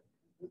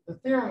the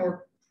theorem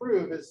we're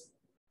prove is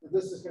that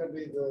this is going to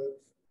be the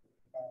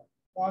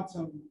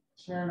quantum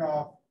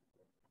Chernoff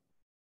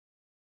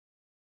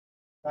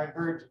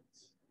divergence.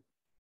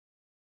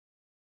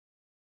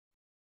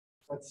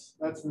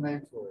 That's the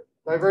name for it.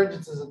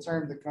 Divergence is a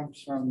term that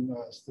comes from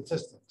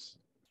statistics.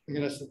 I think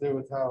it has to do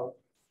with how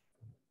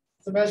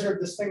it's a measure of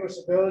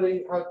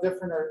distinguishability. How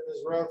different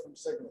is rho from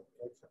sigma?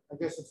 Like, I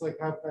guess it's like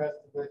how fast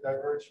do they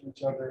diverge from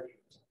each other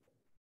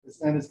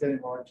as n is getting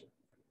larger.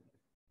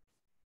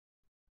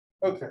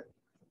 Okay,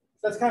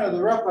 that's kind of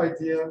the rough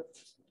idea.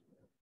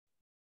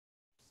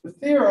 The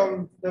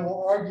theorem that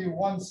we'll argue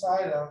one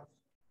side of,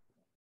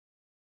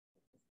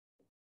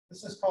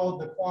 this is called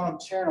the quantum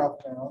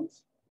Chernoff bound.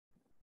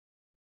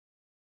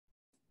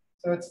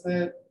 So it's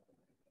that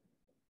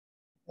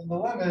in the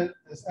limit,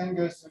 as n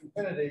goes to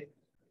infinity,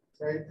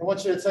 right? I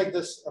want you to take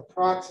this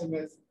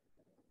approximate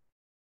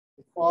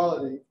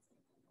equality,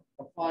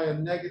 apply a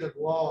negative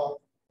log,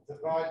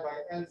 divide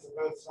by n's of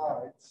both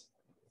sides.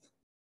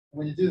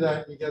 When you do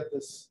that, you get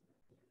this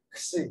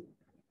c,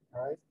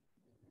 all right?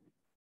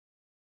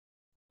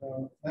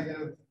 So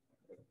negative.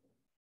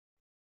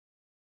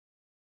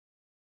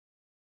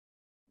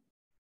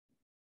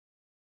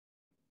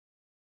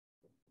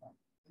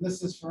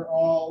 This is for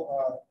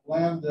all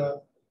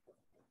lambda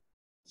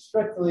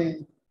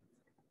strictly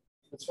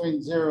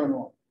between 0 and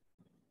 1.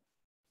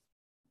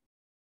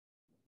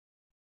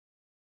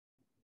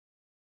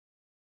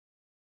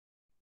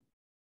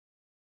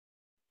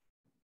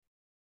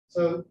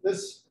 So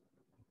this,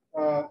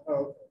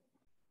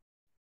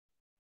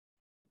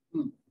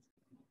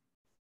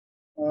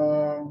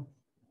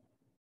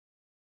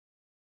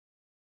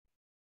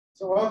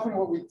 so often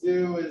what we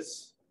do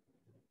is,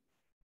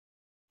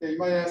 okay, you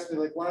might ask me,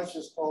 like, why don't you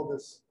just call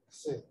this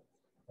C?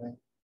 Okay?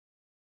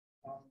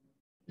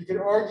 You could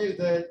argue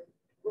that,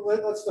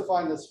 let's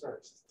define this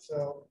first.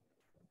 So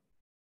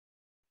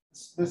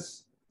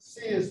this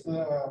C is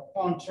the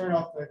quantum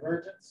Chernoff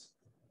divergence,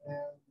 and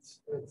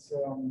it's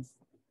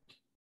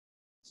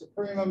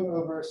supremum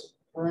over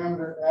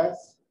parameter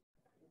S,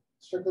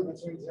 strictly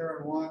between 0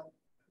 and 1,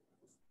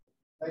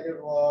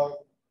 negative log.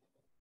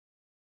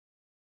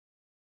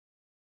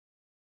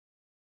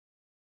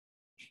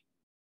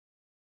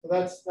 So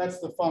that's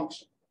the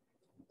function.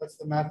 That's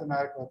the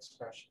mathematical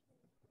expression.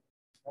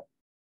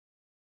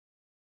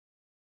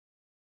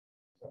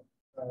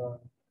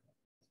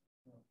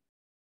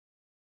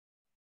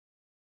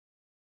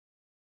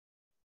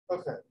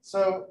 Okay,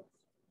 so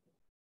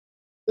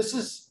this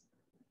is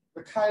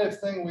the kind of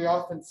thing we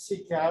often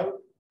seek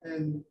out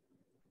in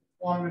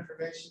quantum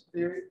information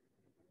theory.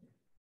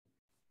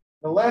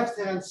 The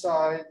left-hand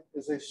side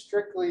is a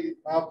strictly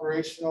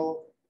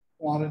operational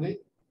quantity,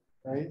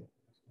 right?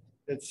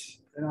 It's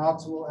an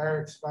optimal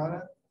error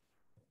exponent.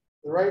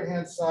 The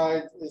right-hand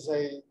side is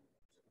a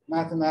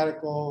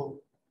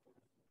mathematical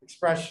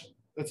expression.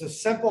 It's a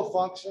simple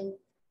function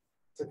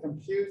to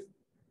compute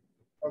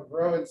of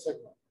rho and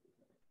sigma.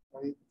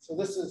 Right? So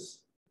this is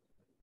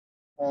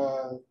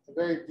a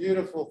very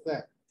beautiful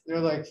thing. You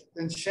know, like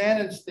in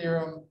Shannon's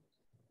theorem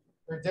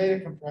for data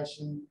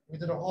compression, we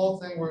did a whole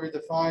thing where we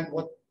defined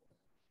what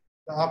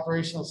the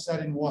operational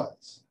setting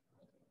was.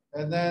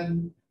 And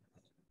then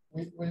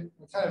we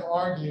kind of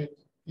argued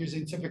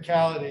using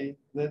typicality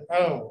that,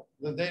 oh,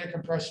 the data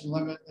compression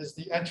limit is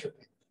the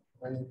entropy,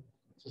 right?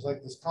 So it's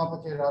like this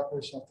complicated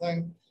operational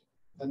thing,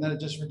 and then it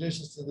just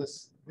reduces to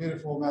this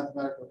beautiful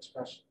mathematical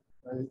expression,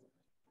 right?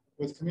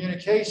 With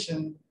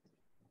communication,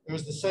 it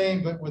was the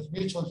same, but with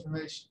mutual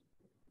information.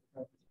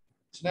 Right?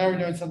 So now we're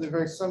doing something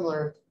very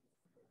similar,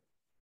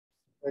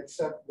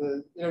 except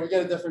we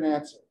get a different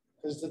answer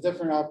because it's a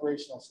different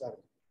operational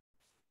setting.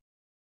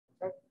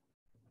 Okay.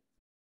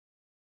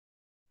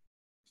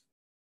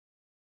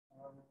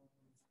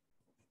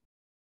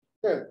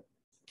 Good.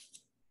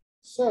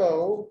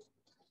 So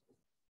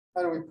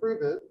how do we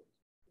prove it?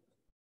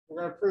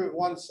 We're going to prove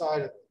one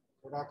side of it.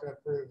 We're not going to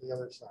prove the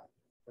other side.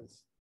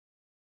 Because,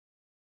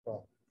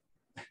 well,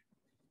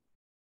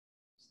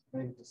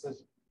 made a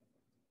decision.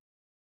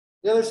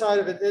 The other side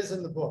of it is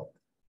in the book,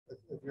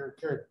 if you're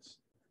curious.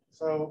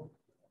 So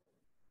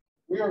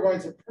we are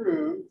going to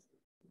prove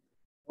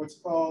what's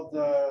called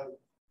the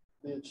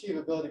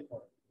achievability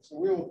part. So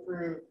we will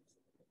prove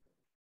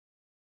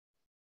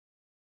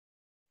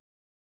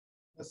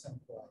this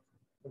inequality,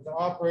 that the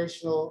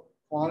operational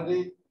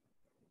quantity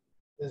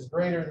is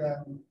greater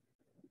than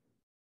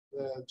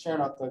the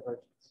Chernoff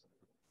divergence.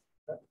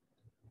 Okay.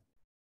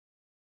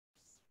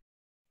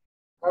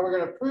 How we're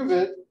going to prove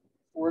it,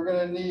 we're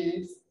going to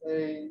need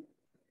a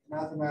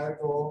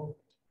mathematical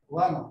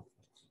lemma.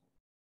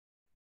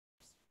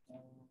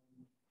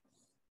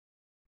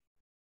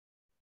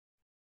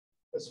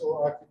 This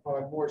will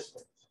occupy more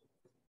space.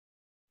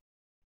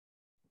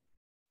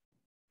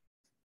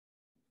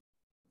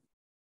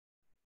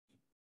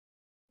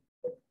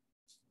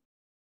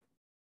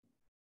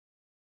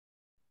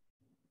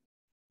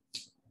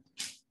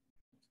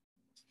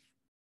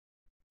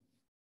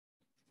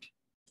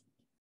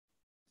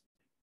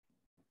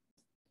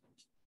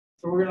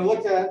 So we're going to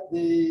look at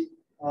the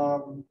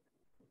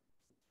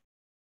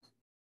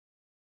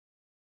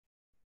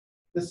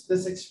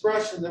this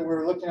expression that we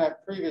were looking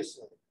at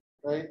previously,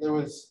 right? That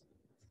was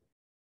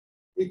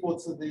equal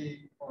to the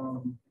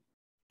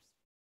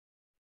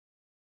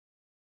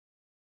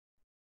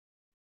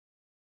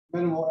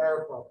minimal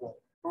error probability.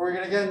 But we're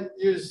going to again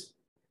use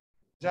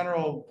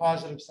general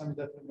positive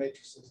semi-definite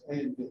matrices A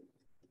and B.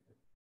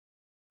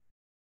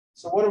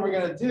 So what are we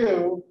going to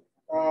do?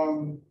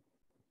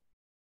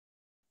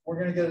 We're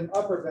going to get an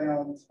upper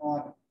bound on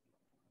it.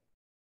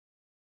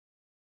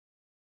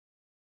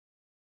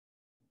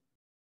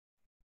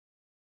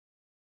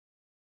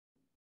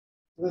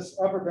 This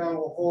upper bound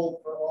will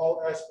hold for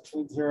all s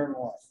between 0 and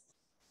 1.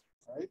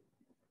 Right?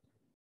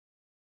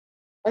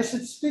 I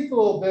should speak a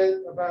little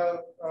bit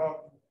about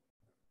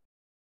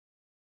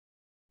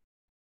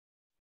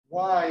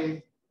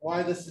why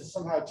this is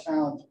somehow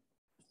challenging.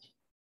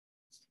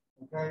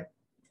 Okay,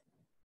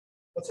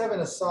 let's have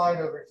an aside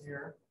over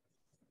here.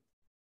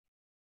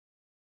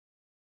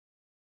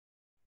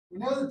 We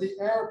know that the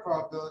error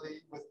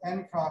probability with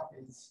n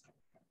copies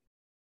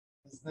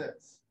is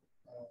this.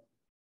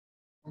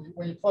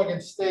 When you plug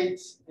in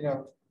states,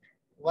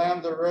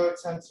 lambda rho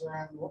tensor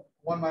n,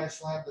 1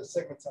 minus lambda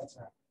sigma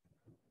tensor n.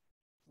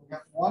 We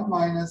got 1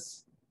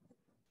 minus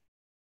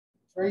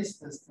trace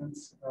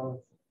distance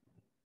of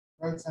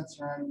rho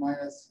tensor n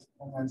minus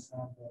 1 minus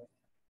lambda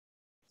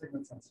sigma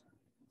tensor n.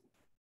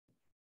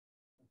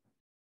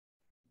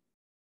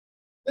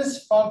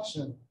 This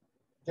function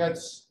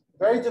gets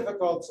very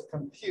difficult to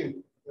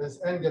compute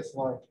as n gets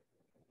larger.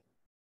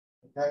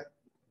 Okay.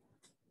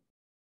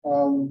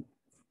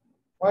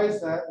 Why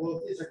is that? Well,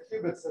 if these are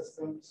qubit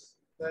systems,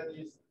 then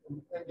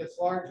n gets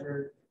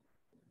larger.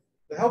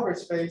 The Hilbert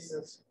space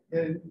is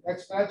getting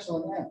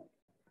exponential in n.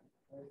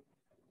 Right?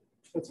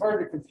 It's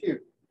hard to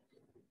compute.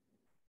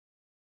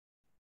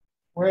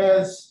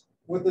 Whereas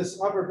with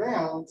this upper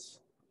bound,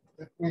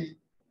 and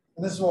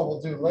this is what we'll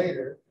do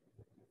later,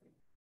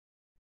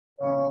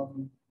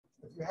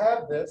 if you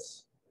have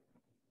this,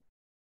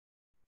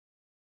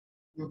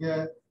 you'll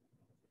get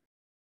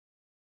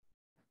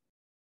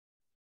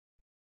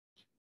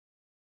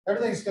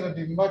everything's going to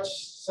be much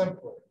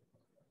simpler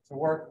to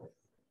work with.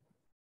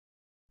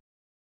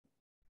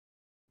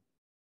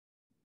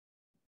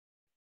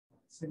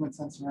 Sigma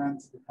tensor n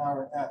to the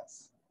power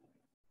s.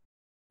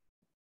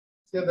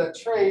 So you have that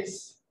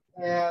trace,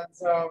 and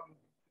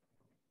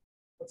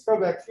let's go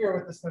back here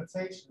with this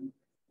notation.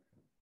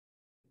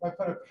 If I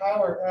put a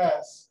power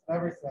s on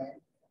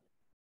everything,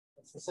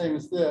 it's the same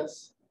as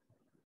this,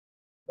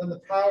 then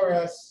the power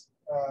s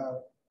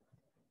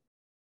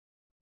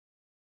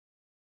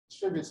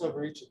distributes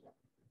over each of them,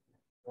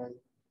 right?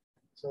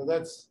 So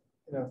that's,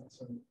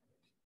 some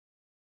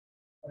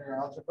linear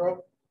algebra.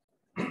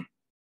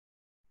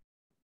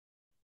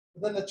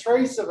 Then the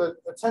trace of a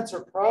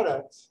tensor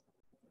product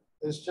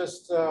is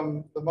just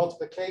the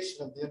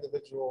multiplication of the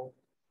individual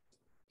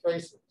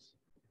traces.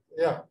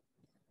 Yeah.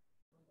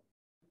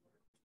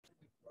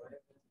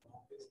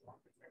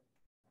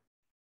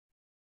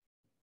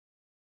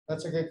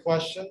 That's a good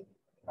question.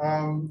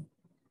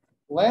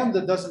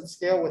 Lambda doesn't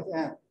scale with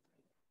n.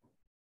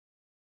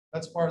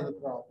 That's part of the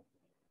problem.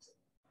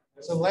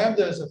 So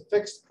lambda is a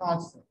fixed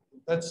constant.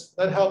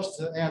 That helps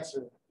to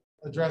answer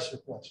address your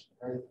question,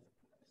 right?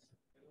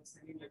 I was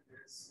thinking like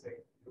this,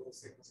 like those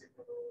things, and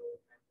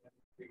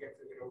we get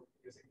figured out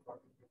using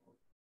quantum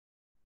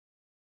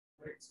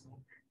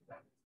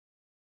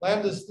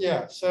Lambda's,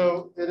 yeah,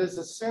 so it is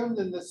assumed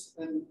in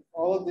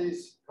all of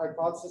these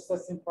hypothesis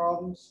testing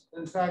problems.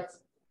 In fact,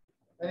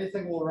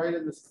 anything we'll write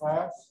in this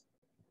class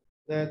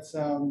that's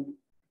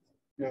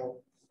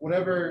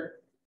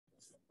whatever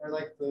are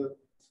like the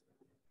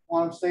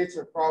quantum states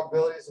or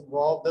probabilities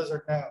involved, those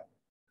are known.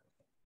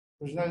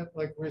 There's no,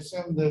 like, we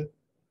assume that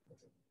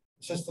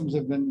systems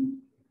have been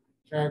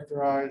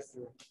characterized.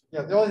 Or,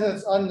 yeah, the only thing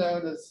that's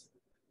unknown is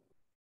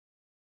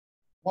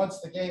once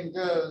the game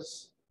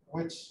goes,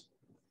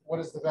 what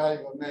is the value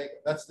of omega?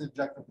 That's the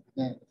objective of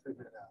the game, to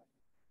figure it out.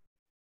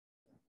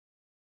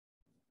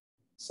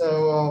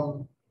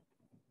 So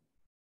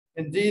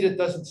indeed, it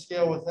doesn't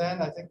scale with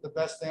n. I think the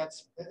best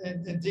answer,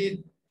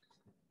 indeed,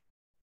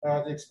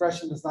 the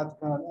expression does not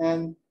depend on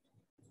n.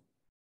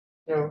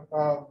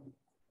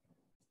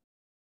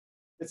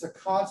 It's a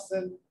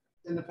constant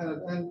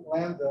independent n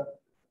lambda.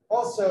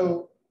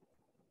 Also,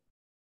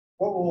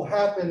 what will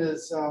happen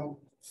is I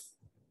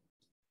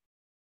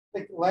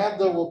think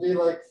lambda will be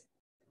like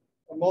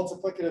a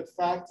multiplicative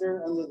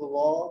factor under the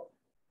log.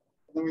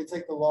 And then we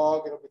take the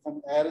log, it'll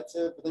become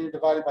additive, but then you're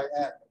divided by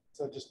n.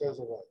 So it just goes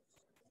away.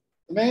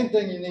 The main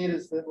thing you need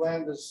is that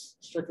lambda is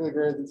strictly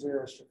greater than 0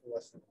 or strictly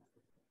less than 1.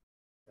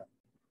 Yeah.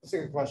 That's a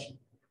good question.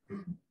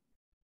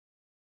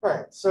 All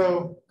right,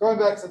 so going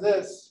back to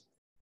this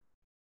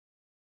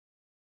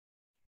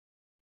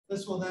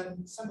will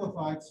then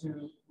simplify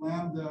to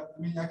lambda. I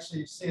mean,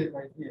 actually, you see it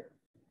right here.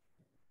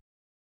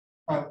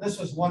 This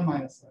was 1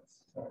 minus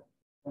s. Sorry,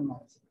 1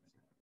 minus s.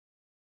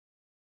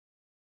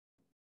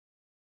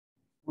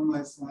 1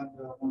 minus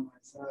lambda, 1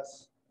 minus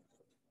s.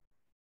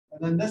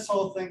 And then this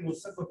whole thing will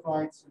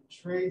simplify to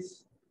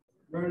trace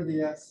rho to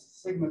the s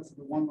sigma to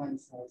the 1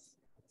 minus s,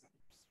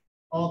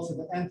 all to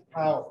the nth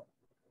power.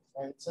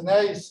 Right? So now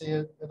you see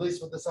it, at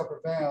least with this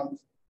upper bound.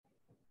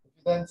 If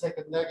you then take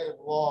a negative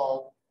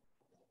log,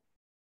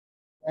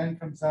 n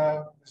comes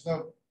out, there's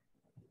no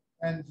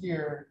n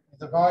here. You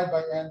divide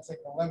by n,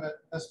 take the limit,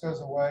 this goes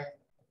away.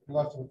 You're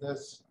left with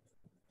this,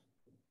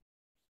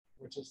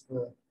 which is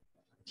the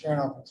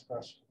Chernoff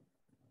expression.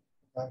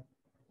 Okay?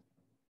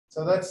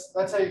 So that's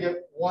how you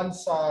get one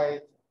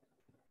side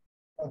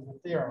of the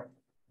theorem.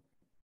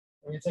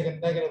 When you take a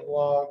negative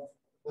log,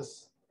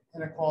 this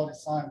inequality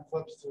sign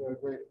flips to a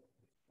greater.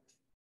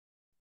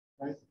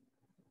 Right?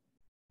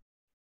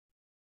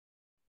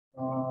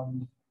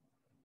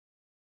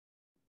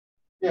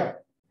 Yeah.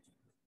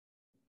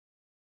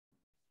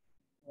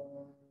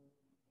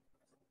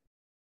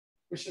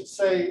 We should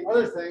say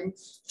other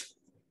things.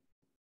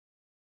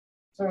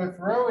 So if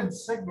rho and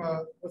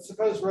sigma, let's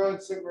suppose rho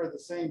and sigma are the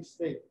same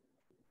state,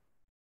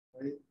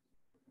 right?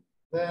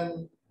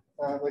 Then,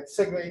 like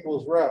sigma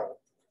equals rho,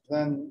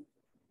 then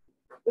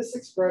this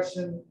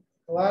expression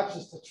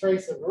collapses to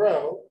trace of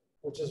rho,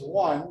 which is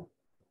 1.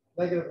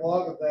 Negative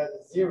log of that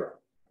is 0.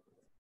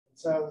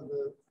 So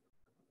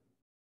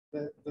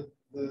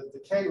the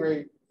decay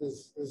rate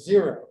is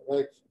 0.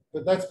 Like,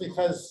 but that's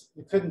because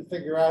you couldn't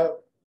figure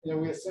out,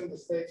 we assume the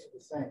states are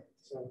the same.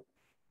 So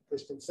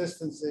there's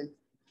consistency.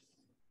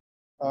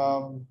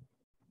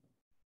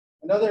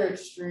 Another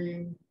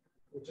extreme,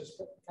 which is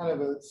kind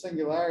of a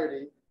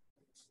singularity,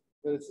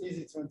 but it's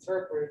easy to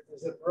interpret,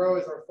 is if rho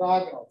is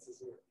orthogonal to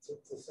 0,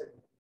 to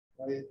sigma,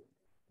 right?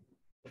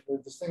 If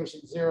we're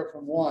distinguishing 0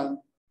 from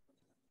 1,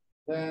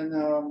 then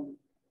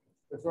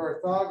if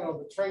we're orthogonal,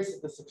 the trace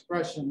of this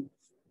expression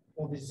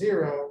will be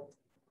 0.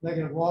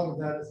 Negative log of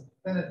that is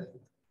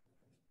infinity.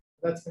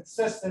 That's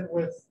consistent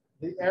with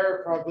the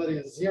error probability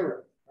of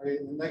 0, right?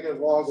 The negative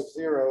log of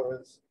 0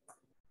 is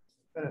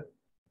infinity.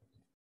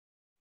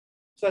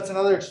 So that's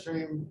another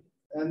extreme.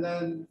 And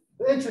then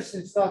the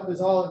interesting stuff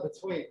is all in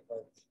between,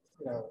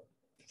 like,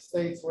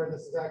 states where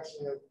this is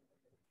actually a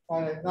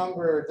finite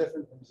number or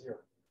different from 0.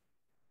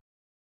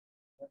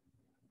 And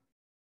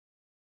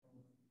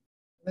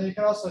then you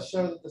can also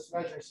show that this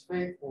measure is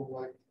faithful,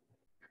 like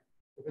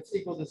if it's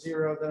equal to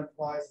 0, that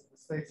implies that the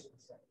states are the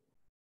same.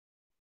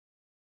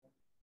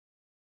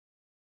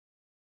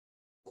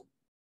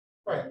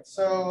 Right,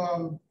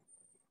 so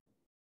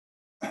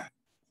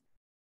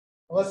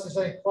unless there's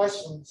any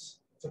questions,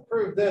 to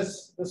prove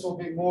this will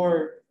be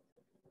more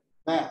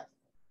math,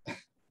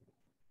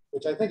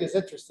 which I think is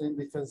interesting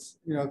because,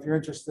 if you're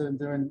interested in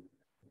doing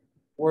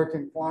work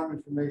in quantum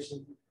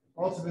information,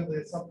 ultimately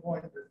at some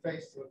point you're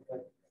faced with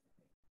like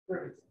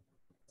proving.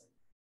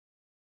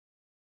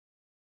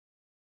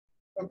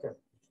 Okay.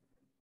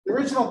 The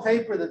original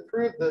paper that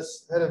proved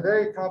this had a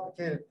very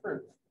complicated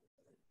proof.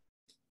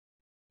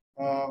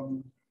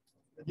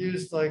 It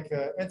used like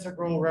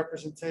integral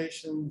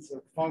representations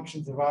of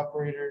functions of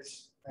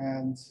operators,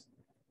 and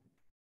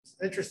it's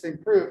an interesting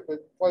proof,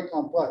 but quite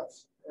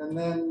complex. And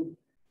then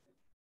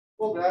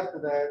a little bit after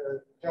that,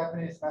 a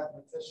Japanese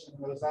mathematician,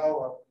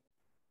 Ozawa,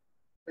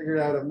 figured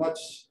out a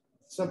much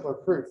simpler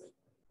proof.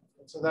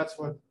 And so that's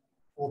what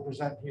we'll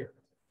present here.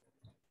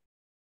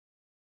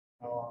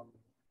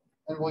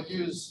 And we'll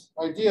use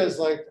ideas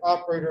like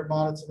operator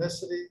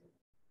monotonicity.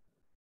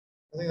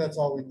 I think that's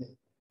all we need.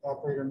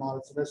 Operator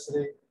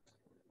monotonicity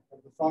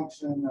of the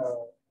function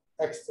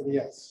x to the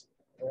s,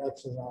 where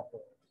x is an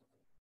operator.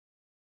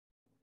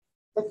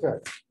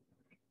 Okay.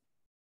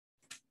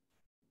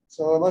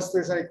 So unless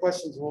there's any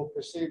questions, we'll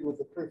proceed with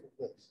the proof of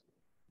this.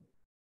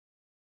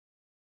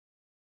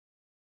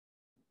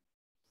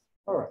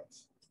 All right.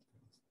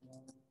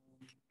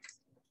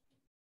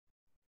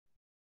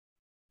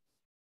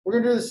 We're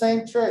going to do the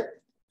same trick,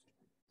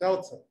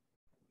 delta,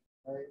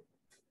 right?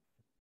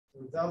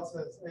 So delta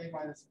is a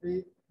minus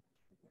b,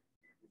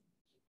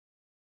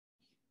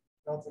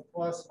 delta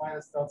plus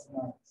minus delta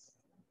minus.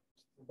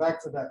 So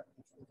back to that.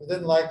 If you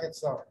didn't like it,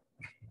 sorry.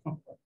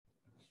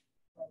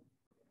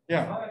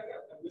 Yeah. I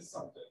missed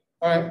something.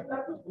 All right.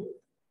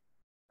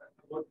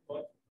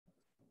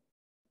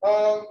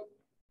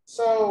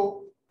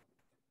 So,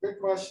 good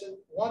question.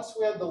 Once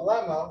we have the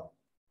lemma,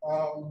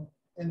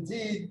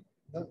 indeed,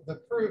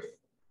 the proof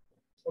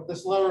of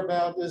this lower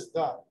bound is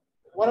done.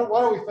 Why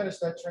don't we finish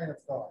that train of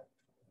thought?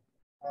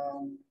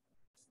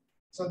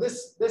 So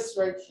this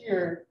right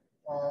here,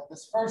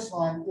 this first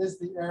line is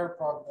the error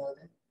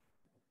probability,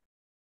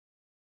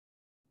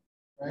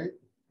 right?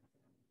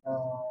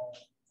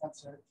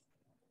 That's it.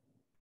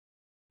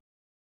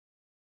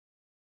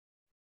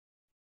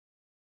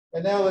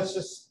 And now let's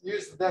just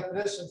use the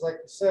definitions like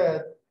you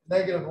said,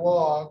 negative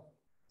log,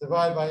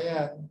 divide by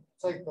n,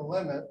 take the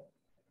limit.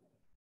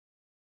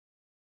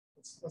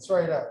 Let's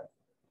write out.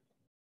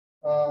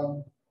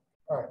 All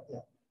right, yeah.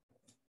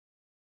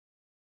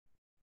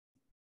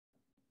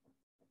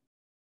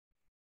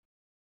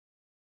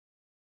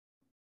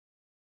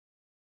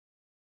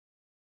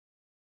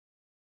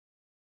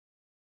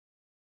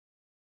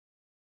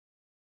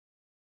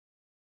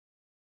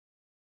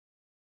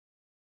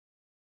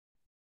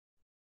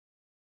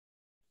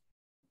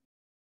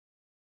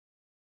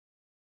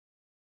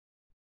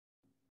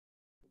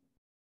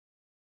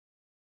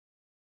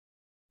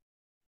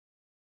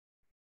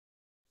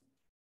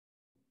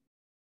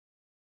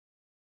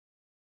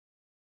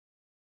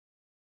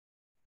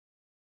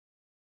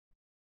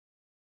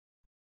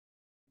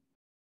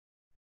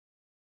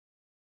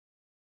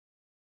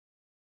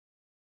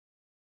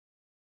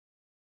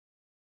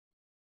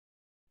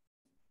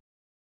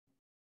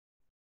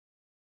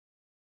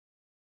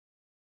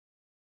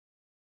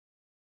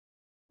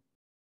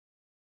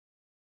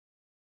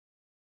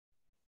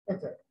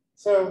 Okay,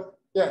 so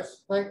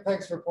yes,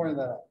 thanks for pointing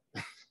that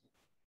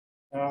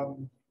out.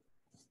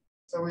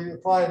 So we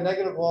apply a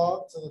negative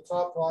log to the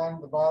top line,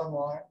 the bottom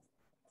line.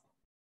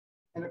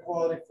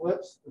 Inequality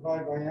flips,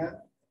 divide by n.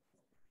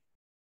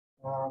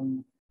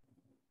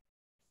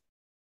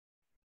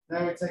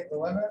 Now we take the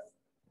limit.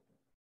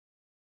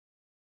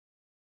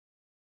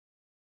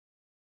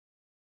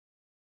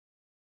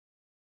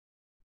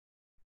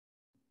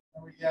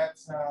 And we get,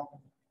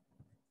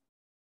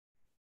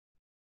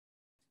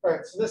 all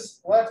right, so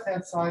this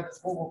left-hand side is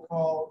what we'll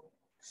call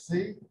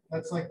C.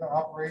 That's like the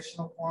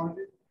operational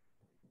quantity.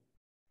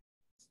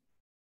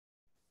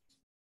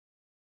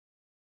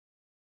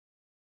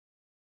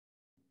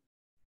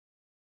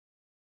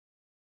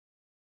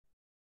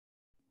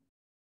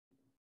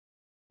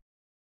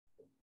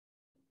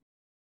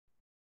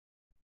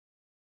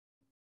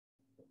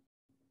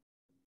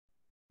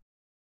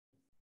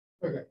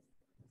 Okay,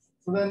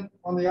 so then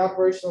on the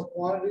operational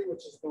quantity,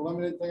 which is the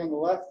limited thing on the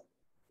left,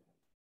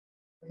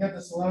 we get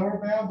this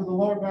lower bound, but the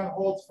lower bound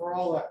holds for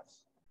all x.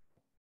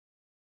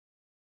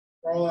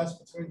 For all s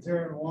between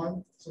 0 and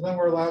 1. So then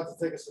we're allowed to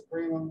take a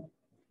supremum.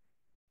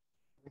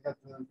 We got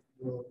the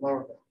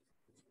lower bound.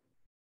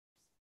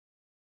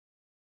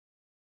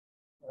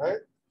 All right?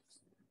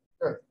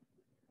 Good.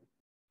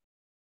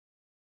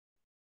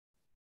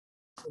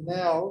 So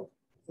now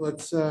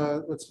let's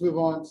move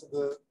on to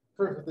the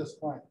proof of this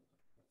point.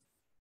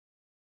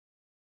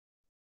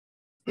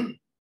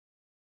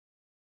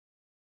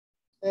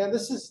 And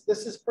this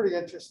is pretty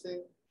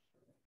interesting,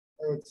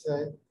 I would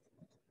say.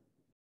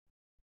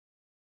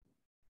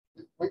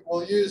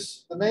 We'll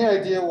use, the main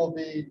idea will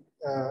be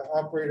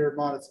operator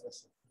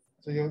monotonicity.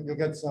 So you'll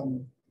get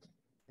some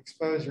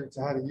exposure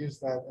to how to use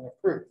that in a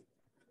proof.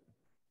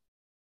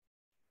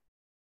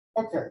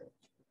 Okay,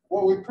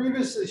 what we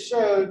previously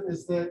showed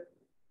is that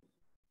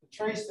the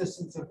trace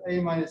distance of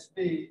A minus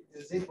B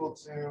is equal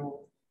to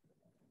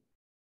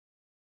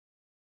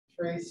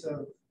trace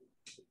of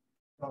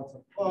delta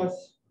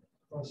plus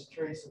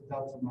trace of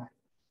delta minus.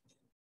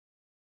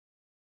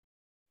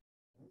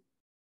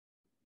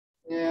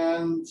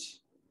 And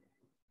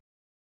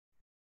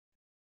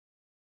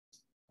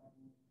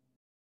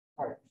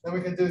all right, then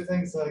we can do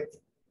things like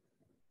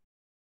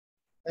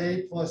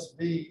A plus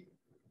B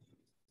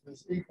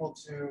is equal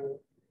to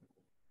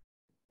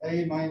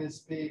A minus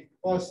B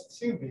plus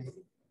 2B.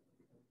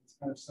 It's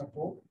kind of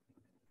simple.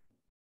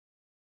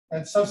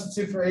 And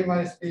substitute for A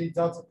minus B,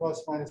 delta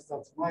plus minus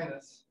delta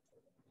minus.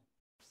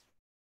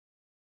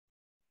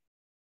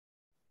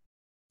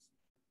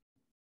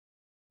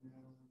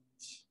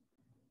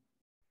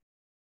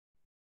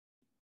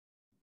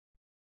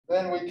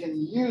 Then we can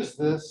use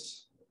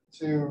this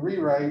to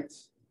rewrite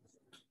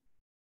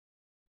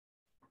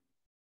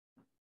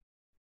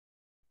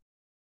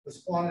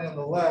this quantity on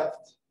the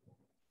left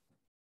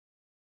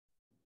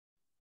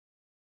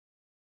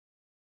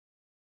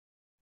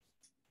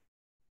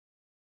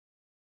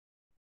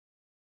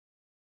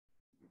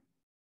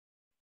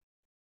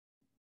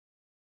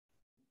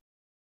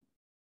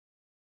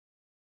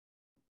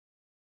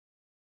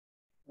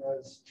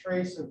as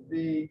trace of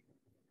B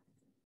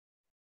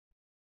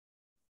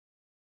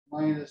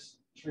minus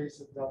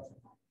trace of delta.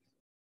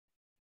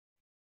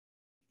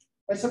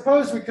 I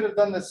suppose we could have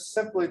done this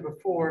simply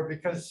before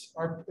because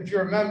if you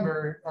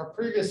remember, our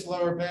previous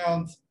lower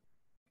bound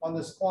on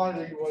this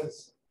quantity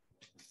was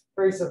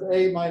trace of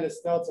A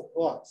minus delta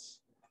plus,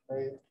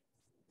 right?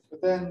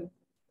 But then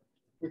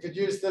we could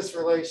use this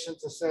relation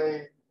to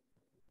say,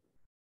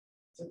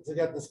 to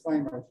get this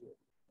claim right here.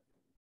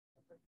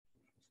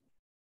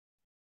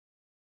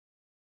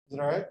 Is it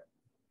all right?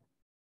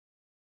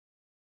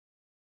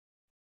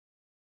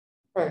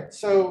 All right,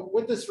 so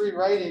with this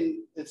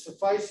rewriting, it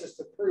suffices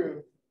to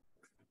prove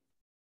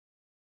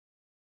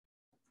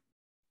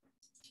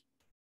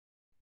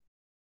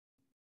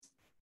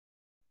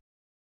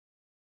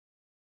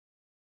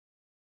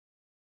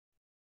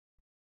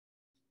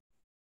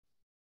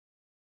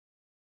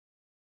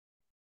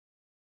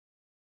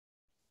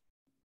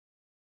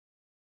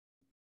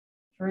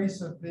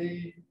trace of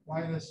B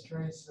minus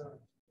trace of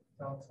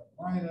delta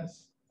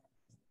minus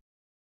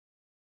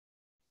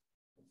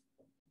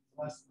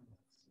less than this.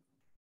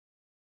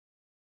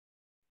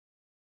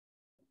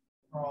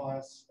 For all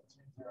S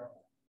between 0 and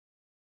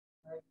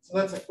 1. Right? So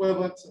that's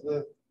equivalent to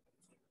the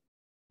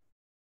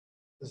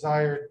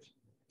desired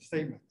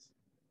statement.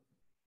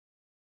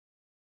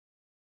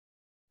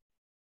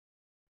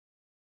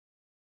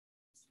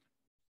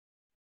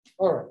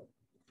 All right.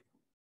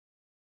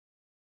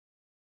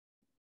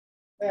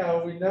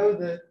 Now we know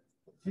that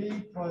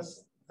V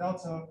plus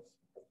delta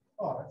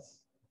plus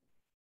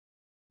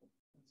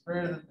is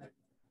greater than the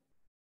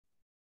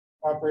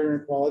operator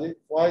inequality.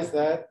 Why is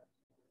that?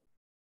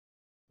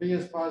 V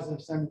is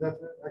positive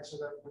semi-definite. Actually,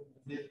 that wouldn't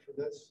be needed for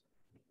this.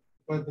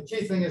 But the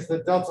key thing is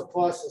that delta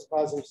plus is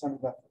positive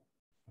semi-definite.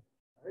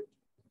 Right?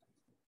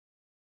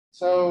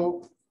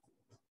 So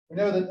we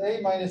know that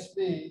A minus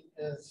B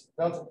is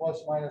delta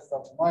plus minus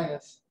delta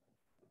minus.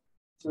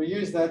 So we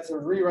use that to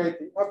rewrite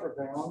the upper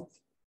bound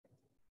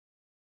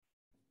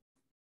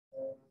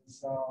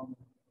as A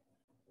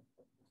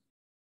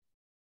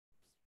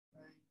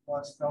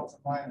plus delta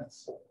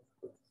minus.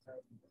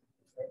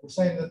 We're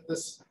saying that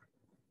this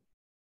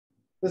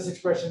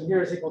expression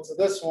here is equal to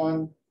this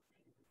one.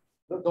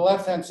 The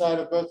left-hand side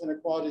of both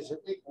inequalities are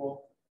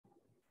equal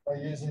by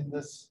using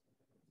this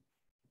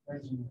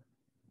equation.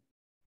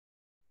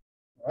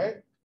 All right?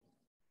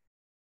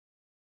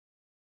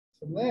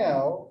 So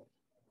now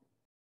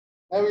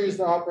we use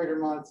the operator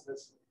mod to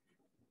this.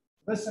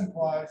 This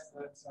implies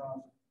that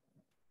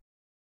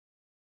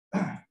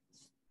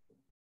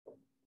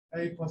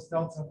A plus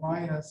delta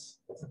minus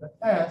to the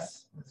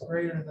S is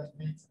greater than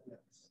B to the S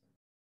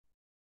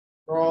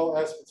for all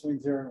S between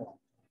 0 and 1.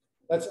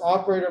 That's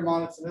operator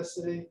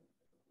monotonicity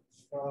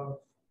of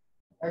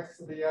X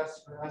to the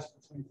S for S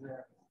between 0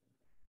 and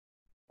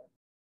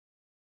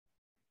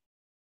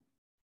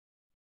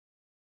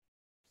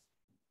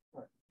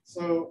 1. Right.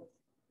 So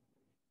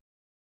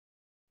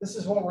this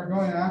is what we're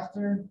going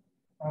after.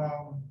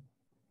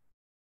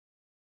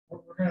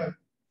 We're going to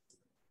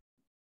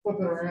flip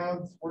it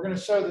around. We're going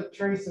to show that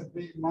trace of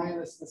B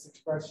minus this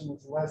expression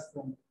is less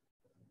than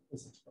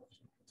this expression.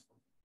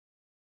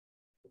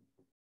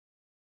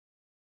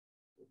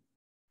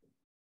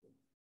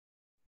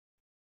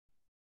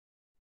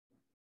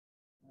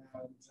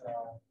 And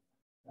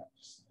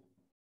just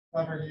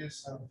clever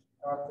use of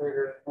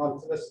operator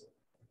monotonicity.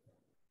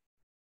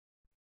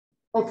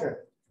 Okay,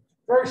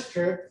 first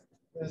trick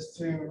is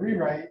to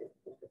rewrite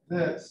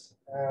this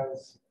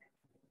as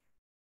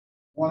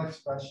one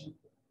expression.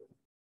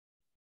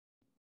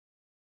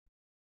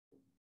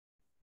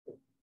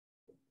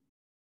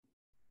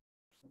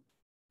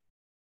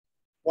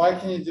 Why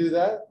can you do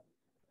that?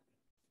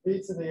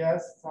 B to the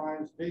S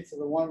times B to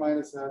the 1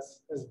 minus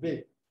S is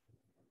B.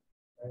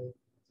 Right?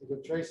 So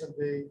the trace of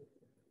B, and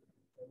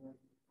then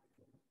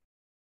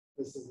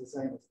this is the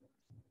same as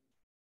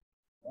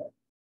that. Right?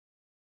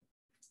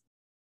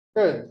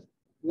 Good.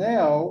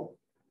 Now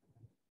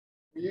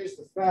we use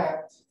the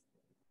fact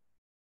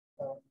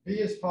B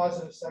is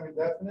positive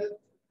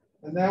semi-definite,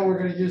 and now we're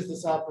going to use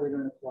this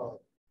operator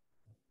inequality.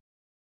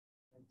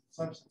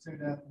 Substitute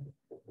in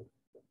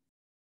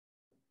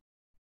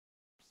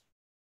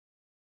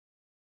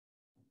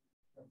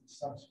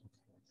substitute.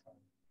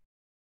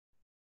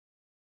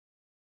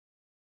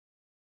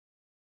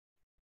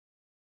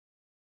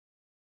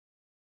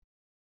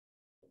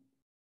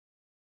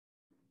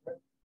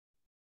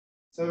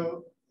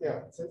 So yeah,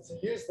 to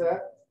use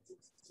that,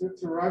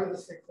 to arrive at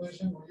this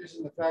conclusion, we're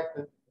using the fact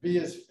that B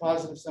is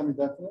positive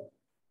semi-definite,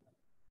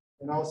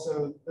 and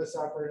also this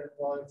operator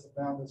inequality to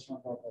bound this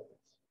front up like this.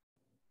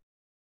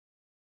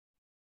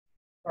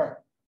 All right,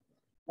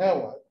 now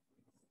what?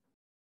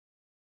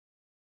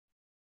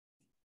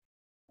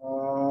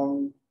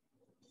 Let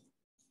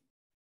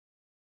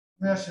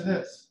me ask you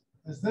this.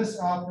 Is this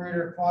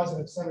operator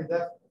positive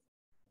semi-definite?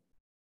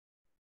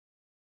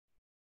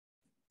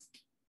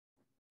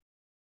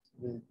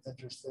 The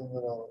interesting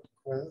little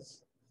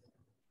quiz.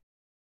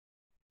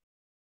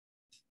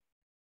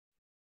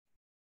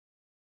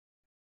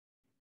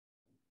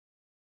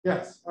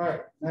 Yes. All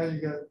right. Now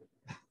you get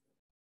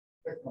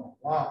pick one.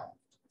 Why?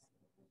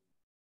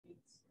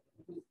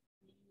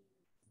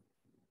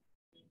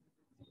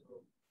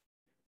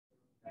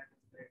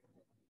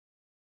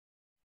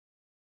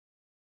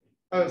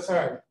 Oh,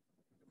 sorry.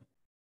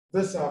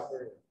 This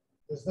operator.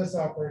 Is this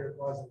operator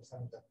positive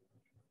semi-definite?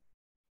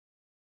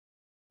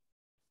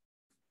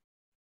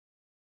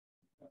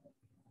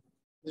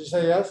 Did you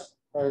say yes?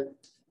 All right.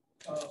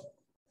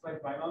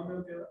 Like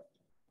binomial here.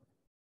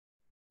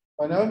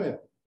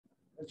 Binomial.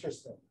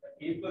 Interesting.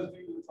 A plus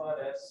b to the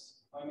power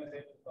s minus a to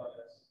the power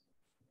s.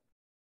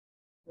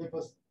 A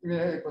plus, you mean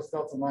A plus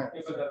delta minus?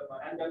 A plus delta,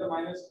 and delta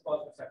minus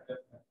positive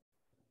semi-definite.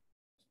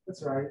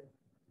 That's right.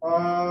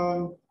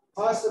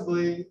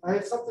 Possibly, I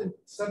had something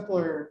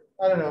simpler.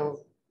 I don't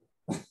know.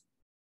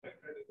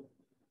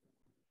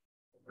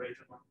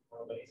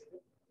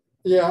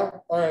 Yeah.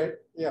 All right.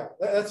 Yeah.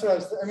 That's what I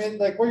was. I mean,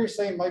 like what you're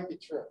saying might be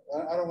true.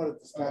 I don't want to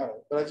discount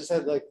it, but I just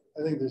had like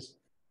I think there's.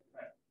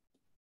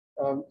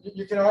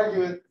 You can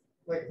argue it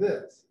like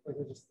this, like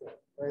we just did,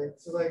 right?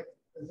 So like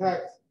in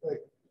fact,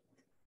 like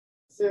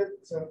so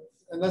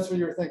and that's what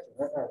you were thinking.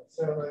 All right.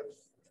 So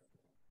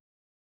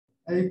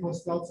like A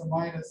plus delta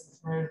minus is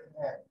greater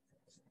than A,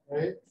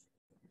 right?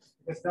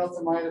 Because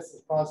delta minus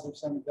is positive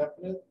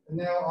semi-definite, and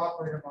now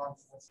operator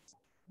nonsense.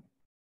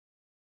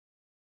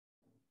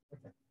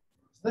 Okay.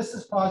 So this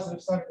is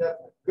positive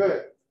semi-definite.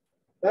 Good.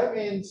 That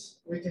means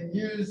we can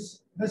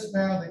use this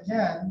bound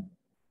again.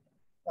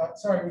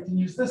 Sorry, we can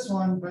use this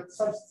one, but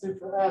substitute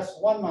for s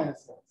 1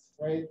 minus s,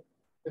 right?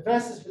 If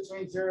s is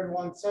between 0 and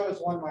 1, so is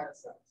 1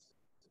 minus s.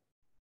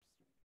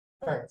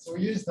 All right, so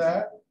we use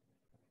that.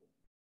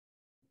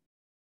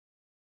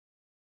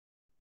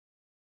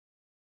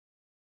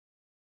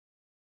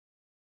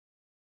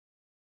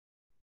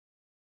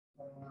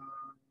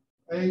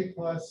 A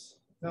plus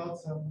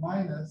delta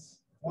minus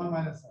 1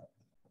 minus s.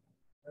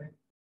 Right?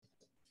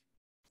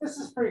 This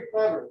is pretty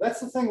clever. That's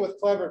the thing with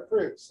clever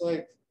proofs.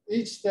 Like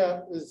each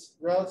step is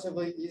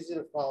relatively easy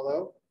to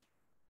follow,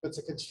 but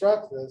to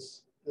construct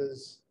this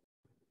is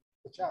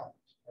the challenge.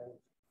 Right?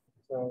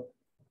 So,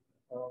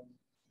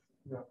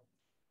 yeah.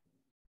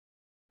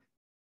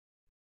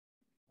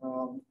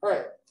 All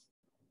right.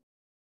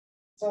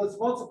 So let's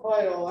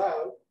multiply it all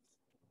out.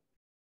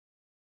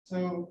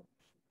 So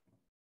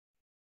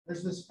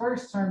there's this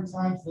first term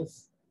times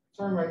this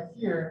term right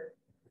here.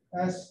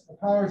 S, the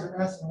powers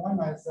are s and 1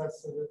 minus s,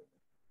 so that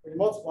when you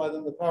multiply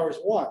them, the power is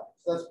 1.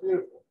 So that's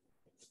beautiful.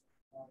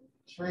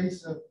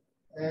 Trace of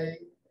A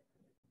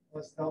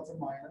plus delta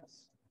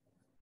minus.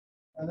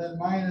 And then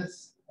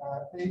minus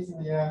a to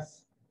the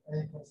s,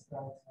 A plus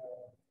delta.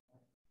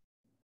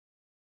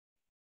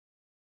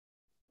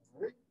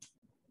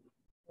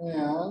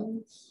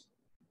 And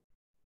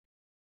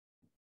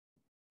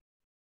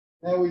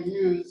now we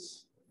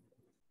use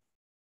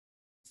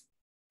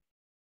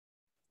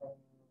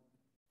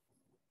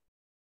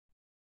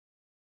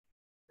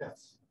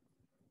yes.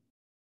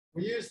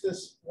 We use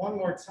this one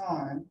more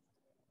time,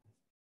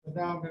 but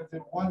now I'm going to do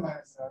 1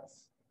 minus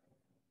s.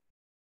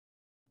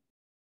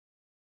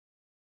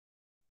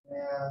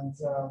 And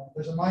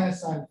there's a minus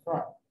sign in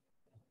front.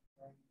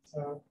 Right?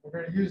 So we're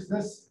going to use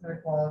this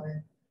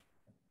inequality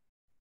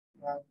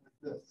with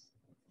this.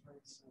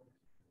 Right? So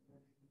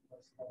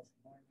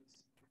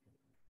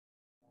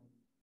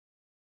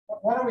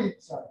why don't we,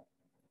 sorry,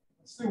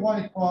 let's do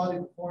one equality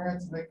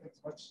beforehand to make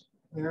things much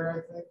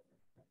clearer, I think.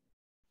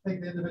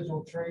 Take the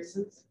individual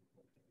traces.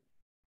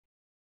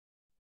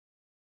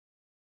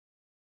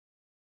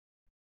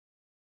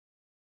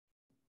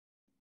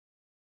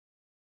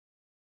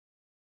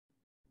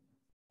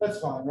 That's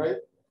fine, right?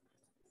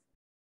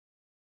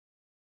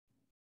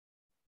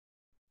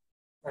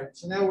 All right,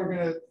 so now we're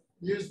going to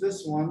use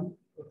this one.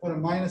 We'll put a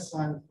minus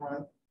sign in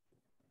front.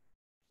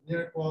 The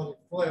inequality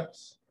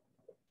flips.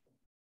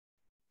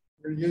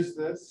 We're going to use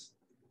this.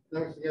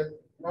 Then we can get an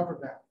upper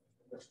bound.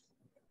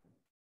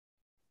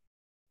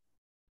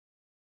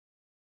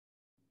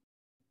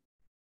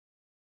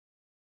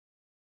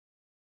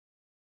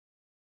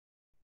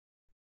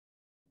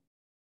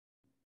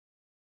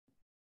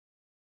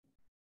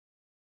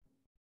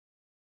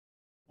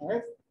 All right.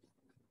 Is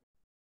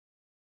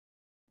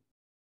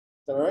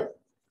that all right?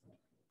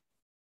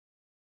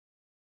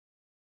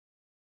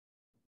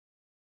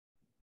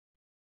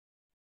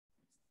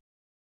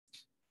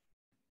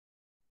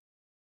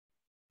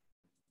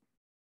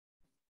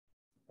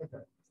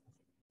 Okay.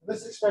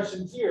 This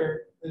expression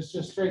here is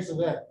just trace of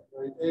A,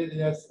 right? A to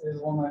the S, A to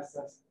the 1 minus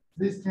S.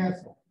 These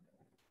cancel.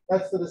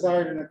 That's the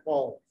desired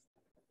inequality.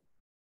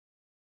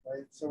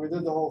 Right? So we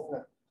did the whole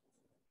thing.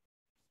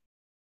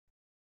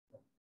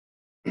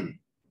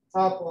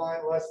 Top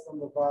line less than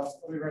the bottom.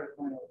 Let me write it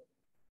plain over.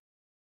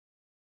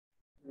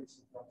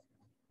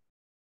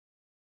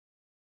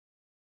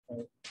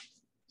 Right?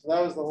 So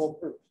that was the whole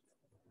proof.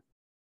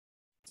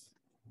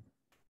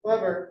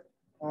 However,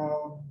 I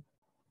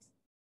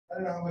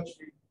don't know how much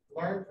we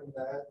learned from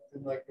that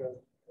in like a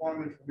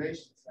quantum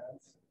information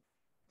sense.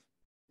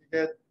 You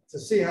get to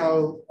see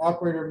how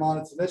operator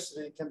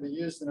monotonicity can be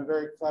used in a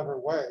very clever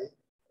way.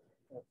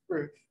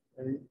 Proof,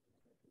 right?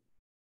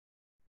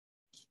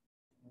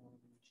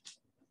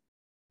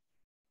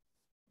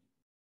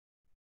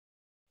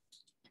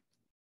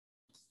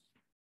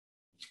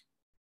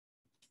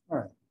 All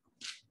right.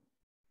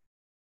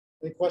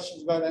 Any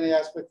questions about any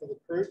aspect of the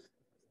proof?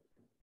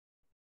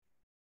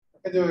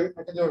 I can do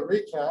a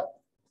recap.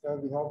 That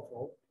would be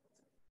helpful.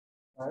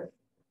 All right.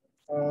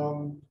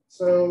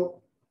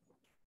 So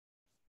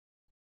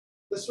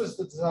this was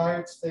the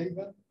desired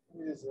statement.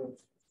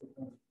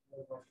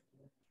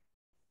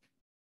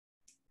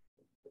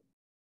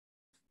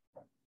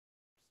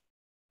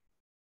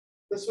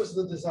 This was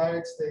the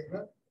desired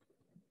statement.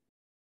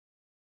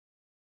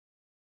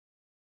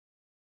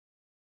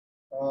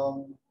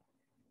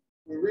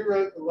 We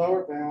rewrote the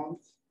lower bound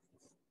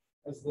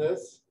as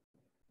this.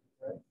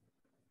 Right?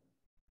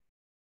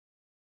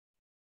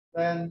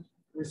 Then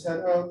we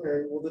said,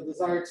 okay, well, the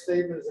desired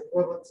statement is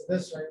equivalent to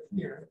this right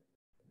here.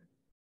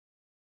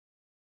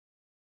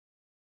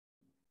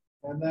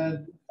 And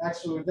then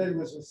actually what we did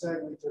was we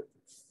said we could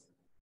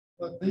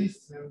put these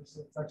two,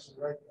 so it's actually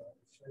right there.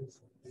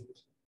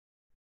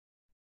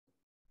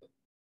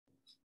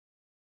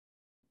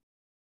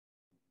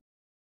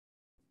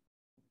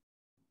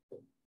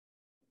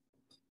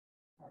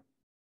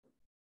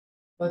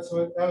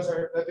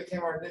 That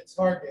became our new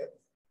target.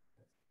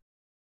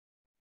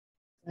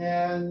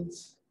 And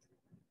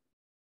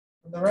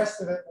the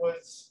rest of it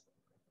was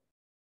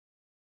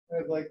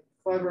kind of like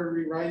clever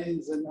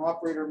rewritings and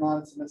operator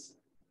monotonicity.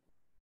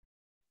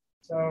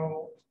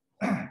 So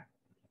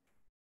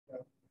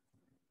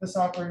this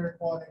operator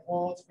quality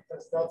holds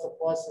because delta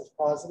plus is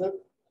positive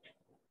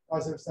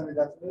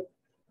semi-definite.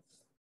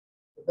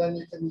 But then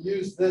you can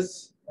use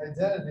this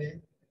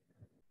identity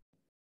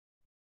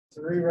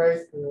to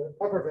rewrite the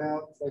upper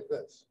bound like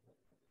this.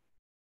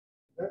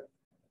 Okay?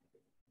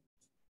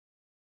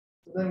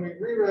 So then we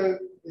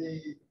rewrote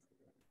the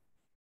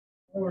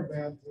lower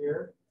bound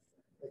here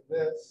like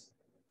this.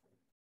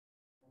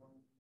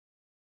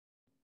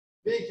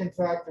 B can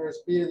factor as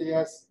b to the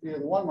s, b to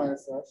the 1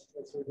 minus s.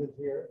 That's what we did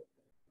here.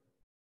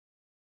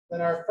 Then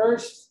our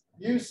first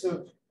use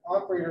of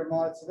operator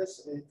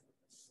monotonicity,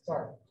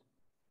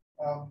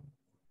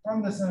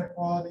 from this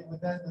inequality, we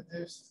then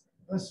deduced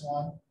this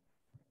one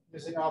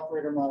using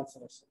operator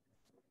monotonicity.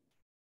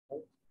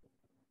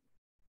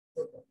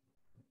 Okay.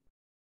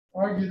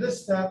 Argue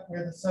this step, we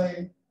have to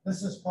say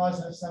this is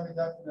positive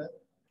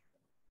semi-definite,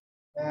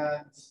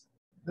 and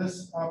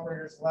this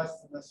operator is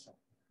less than this one.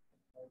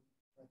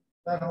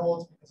 That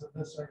holds because of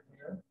this right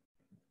here.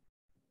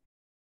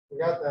 We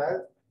got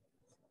that.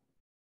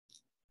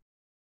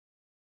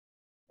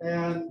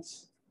 And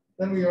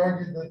then we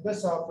argued that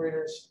this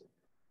operator is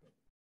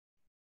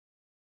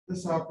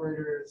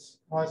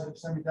positive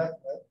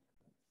semi-definite.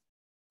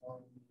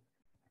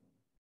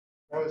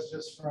 That was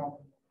just from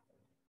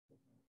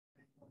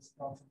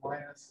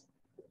minus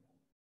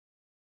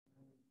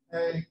A,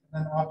 and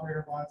then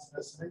operator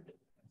monotonicity,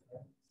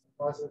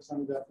 positive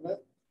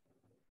semi-definite.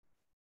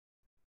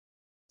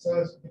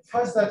 So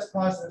because that's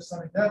positive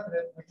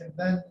semi-definite, we can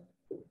then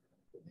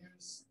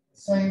use the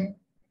same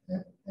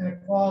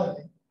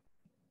inequality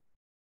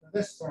for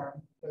this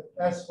term, but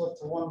s flipped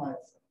to 1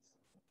 minus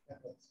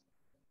s.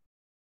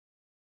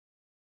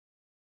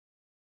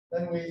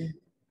 Then we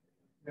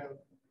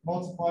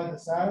multiply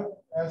this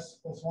out, s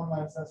plus 1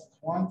 minus s is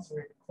 1, so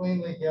we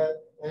cleanly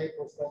get a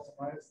plus delta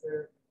minus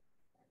there.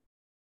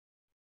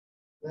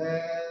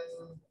 Then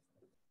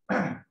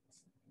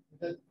we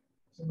did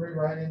some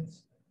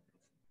rewritings.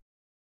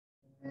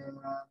 And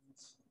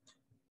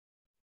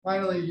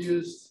finally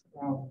used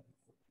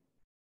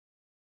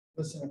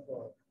this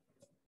inequality,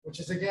 which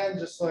is again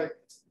just like,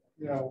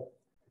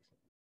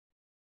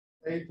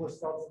 a plus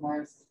delta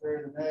minus is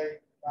greater than a,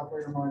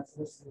 operator minus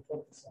this, and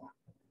flip this on.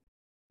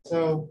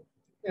 So,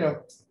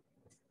 the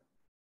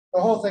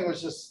whole thing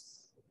was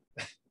just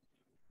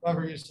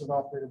clever use of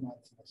operator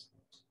minus this.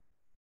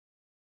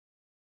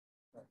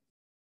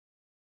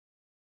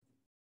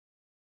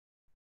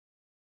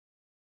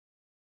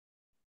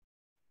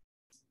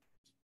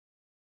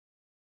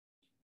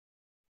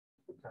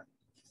 Okay.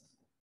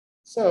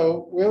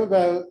 So we have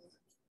about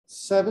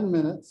 7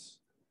 minutes.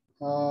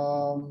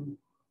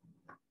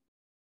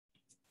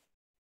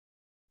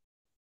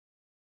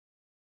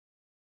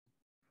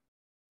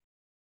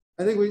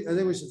 I think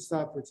we should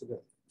stop for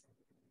today.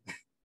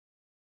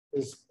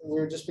 Because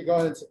we're just be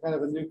going into kind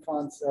of a new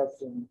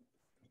concept, and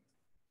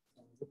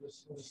we'll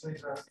just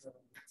leave that.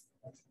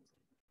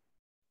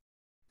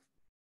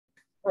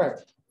 All right.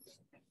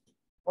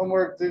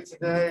 Homework due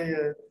today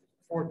at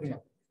 4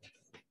 p.m.